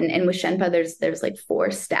unwind it. And with Shenpa, there's like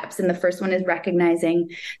 4 steps. And the first one is recognizing.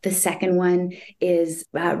 The second one is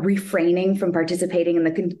refraining from participating in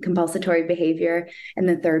the compulsory behavior. And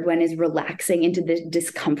the third one is relaxing into the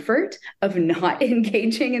discomfort of not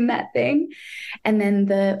engaging in that thing. And then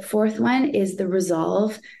the fourth one is the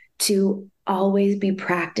resolve to always be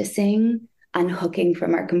practicing unhooking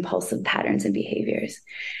from our compulsive patterns and behaviors.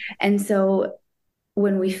 And so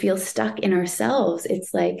when we feel stuck in ourselves,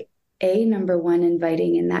 it's like, number one,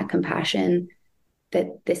 inviting in that compassion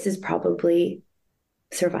that this is probably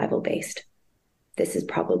survival based. This is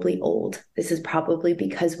probably old. This is probably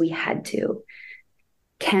because we had to.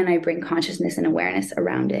 Can I bring consciousness and awareness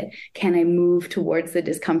around it? Can I move towards the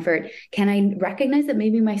discomfort? Can I recognize that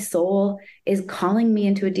maybe my soul is calling me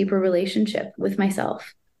into a deeper relationship with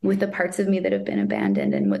myself, with the parts of me that have been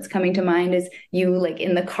abandoned? And what's coming to mind is you, like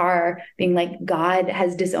in the car, being like, God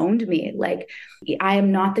has disowned me. Like, I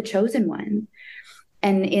am not the chosen one.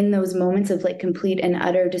 And in those moments of like complete and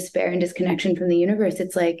utter despair and disconnection from the universe,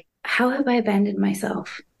 it's like, how have I abandoned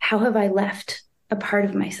myself? How have I left a part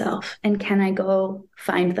of myself? And can I go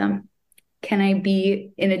find them? Can I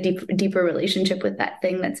be in a deeper relationship with that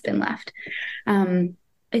thing that's been left?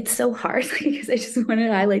 It's so hard because I just want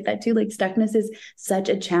to highlight that too. Like, stuckness is such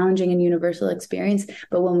a challenging and universal experience.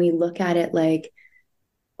 But when we look at it like,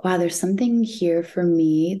 wow, there's something here for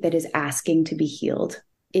me that is asking to be healed.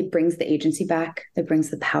 It brings the agency back. It brings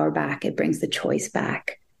the power back. It brings the choice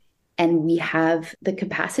back. And we have the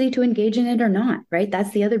capacity to engage in it or not, right?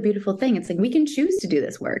 That's the other beautiful thing. It's like, we can choose to do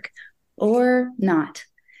this work or not.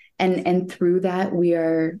 And through that, we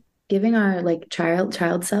are giving our like child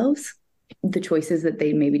selves the choices that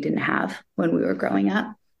they maybe didn't have when we were growing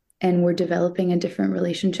up. And we're developing a different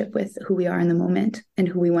relationship with who we are in the moment and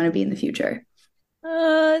who we want to be in the future.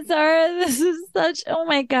 Zara, this is such, oh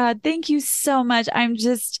my God, thank you so much. I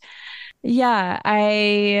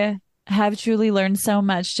have truly learned so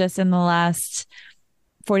much just in the last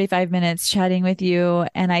 45 minutes chatting with you.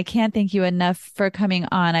 And I can't thank you enough for coming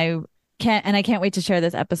on. I can't wait to share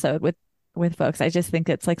this episode with folks. I just think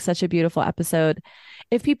it's like such a beautiful episode.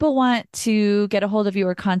 If people want to get a hold of you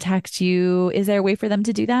or contact you, is there a way for them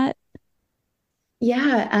to do that?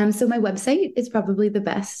 Yeah. So my website is probably the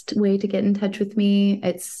best way to get in touch with me.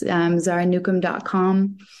 It's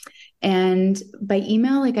zaranewcomb.com. And by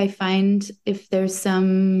email, like, I find if there's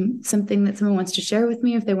something that someone wants to share with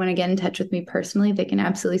me, if they want to get in touch with me personally, they can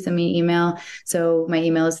absolutely send me an email. So my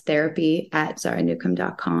email is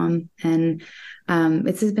therapy@zaranewcomb.com. And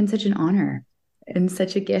this has been such an honor and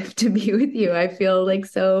such a gift to be with you. I feel like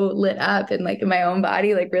so lit up and like in my own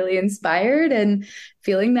body, like really inspired and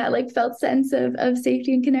feeling that like felt sense of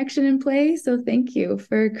safety and connection and play. So thank you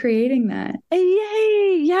for creating that.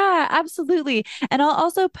 Yay. Yeah, absolutely. And I'll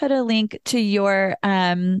also put a link to your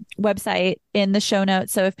website in the show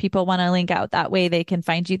notes. So if people want to link out that way, they can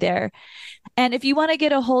find you there. And if you want to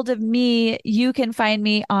get a hold of me, you can find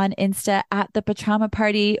me on Insta at the Patrauma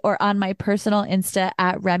Party or on my personal Insta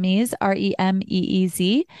at Remeez,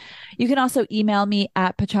 Remeez. You can also email me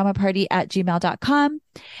at patraumaparty@gmail.com.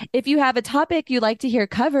 If you have a topic you'd like to hear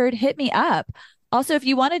covered, hit me up. Also, if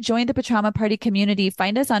you want to join the Patrauma Party community,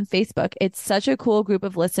 find us on Facebook. It's such a cool group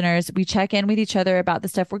of listeners. We check in with each other about the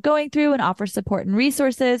stuff we're going through and offer support and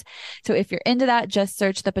resources. So if you're into that, just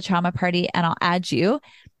search the Patrauma Party and I'll add you.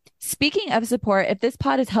 Speaking of support, if this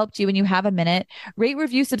pod has helped you and you have a minute, rate,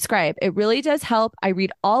 review, subscribe. It really does help. I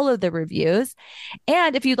read all of the reviews.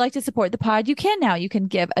 And if you'd like to support the pod, you can now. You can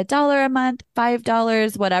give $1 a month,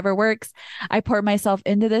 $5, whatever works. I pour myself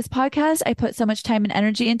into this podcast. I put so much time and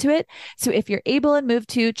energy into it. So if you're able and moved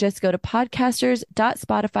to, just go to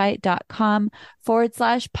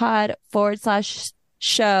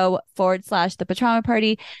podcasters.spotify.com/pod/show/the Patrauma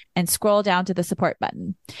Party and scroll down to the support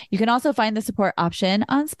button. You can also find the support option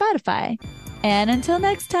on Spotify. And until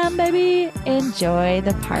next time, baby, enjoy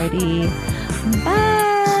the party. Bye.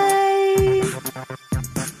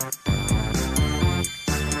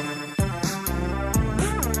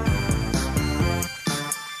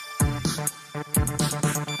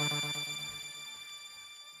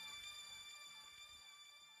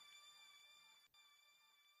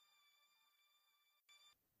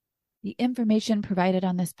 The information provided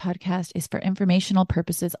on this podcast is for informational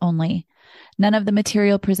purposes only. None of the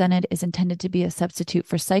material presented is intended to be a substitute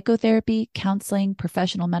for psychotherapy, counseling,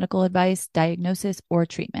 professional medical advice, diagnosis, or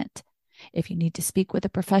treatment. If you need to speak with a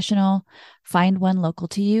professional, find one local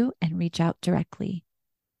to you and reach out directly.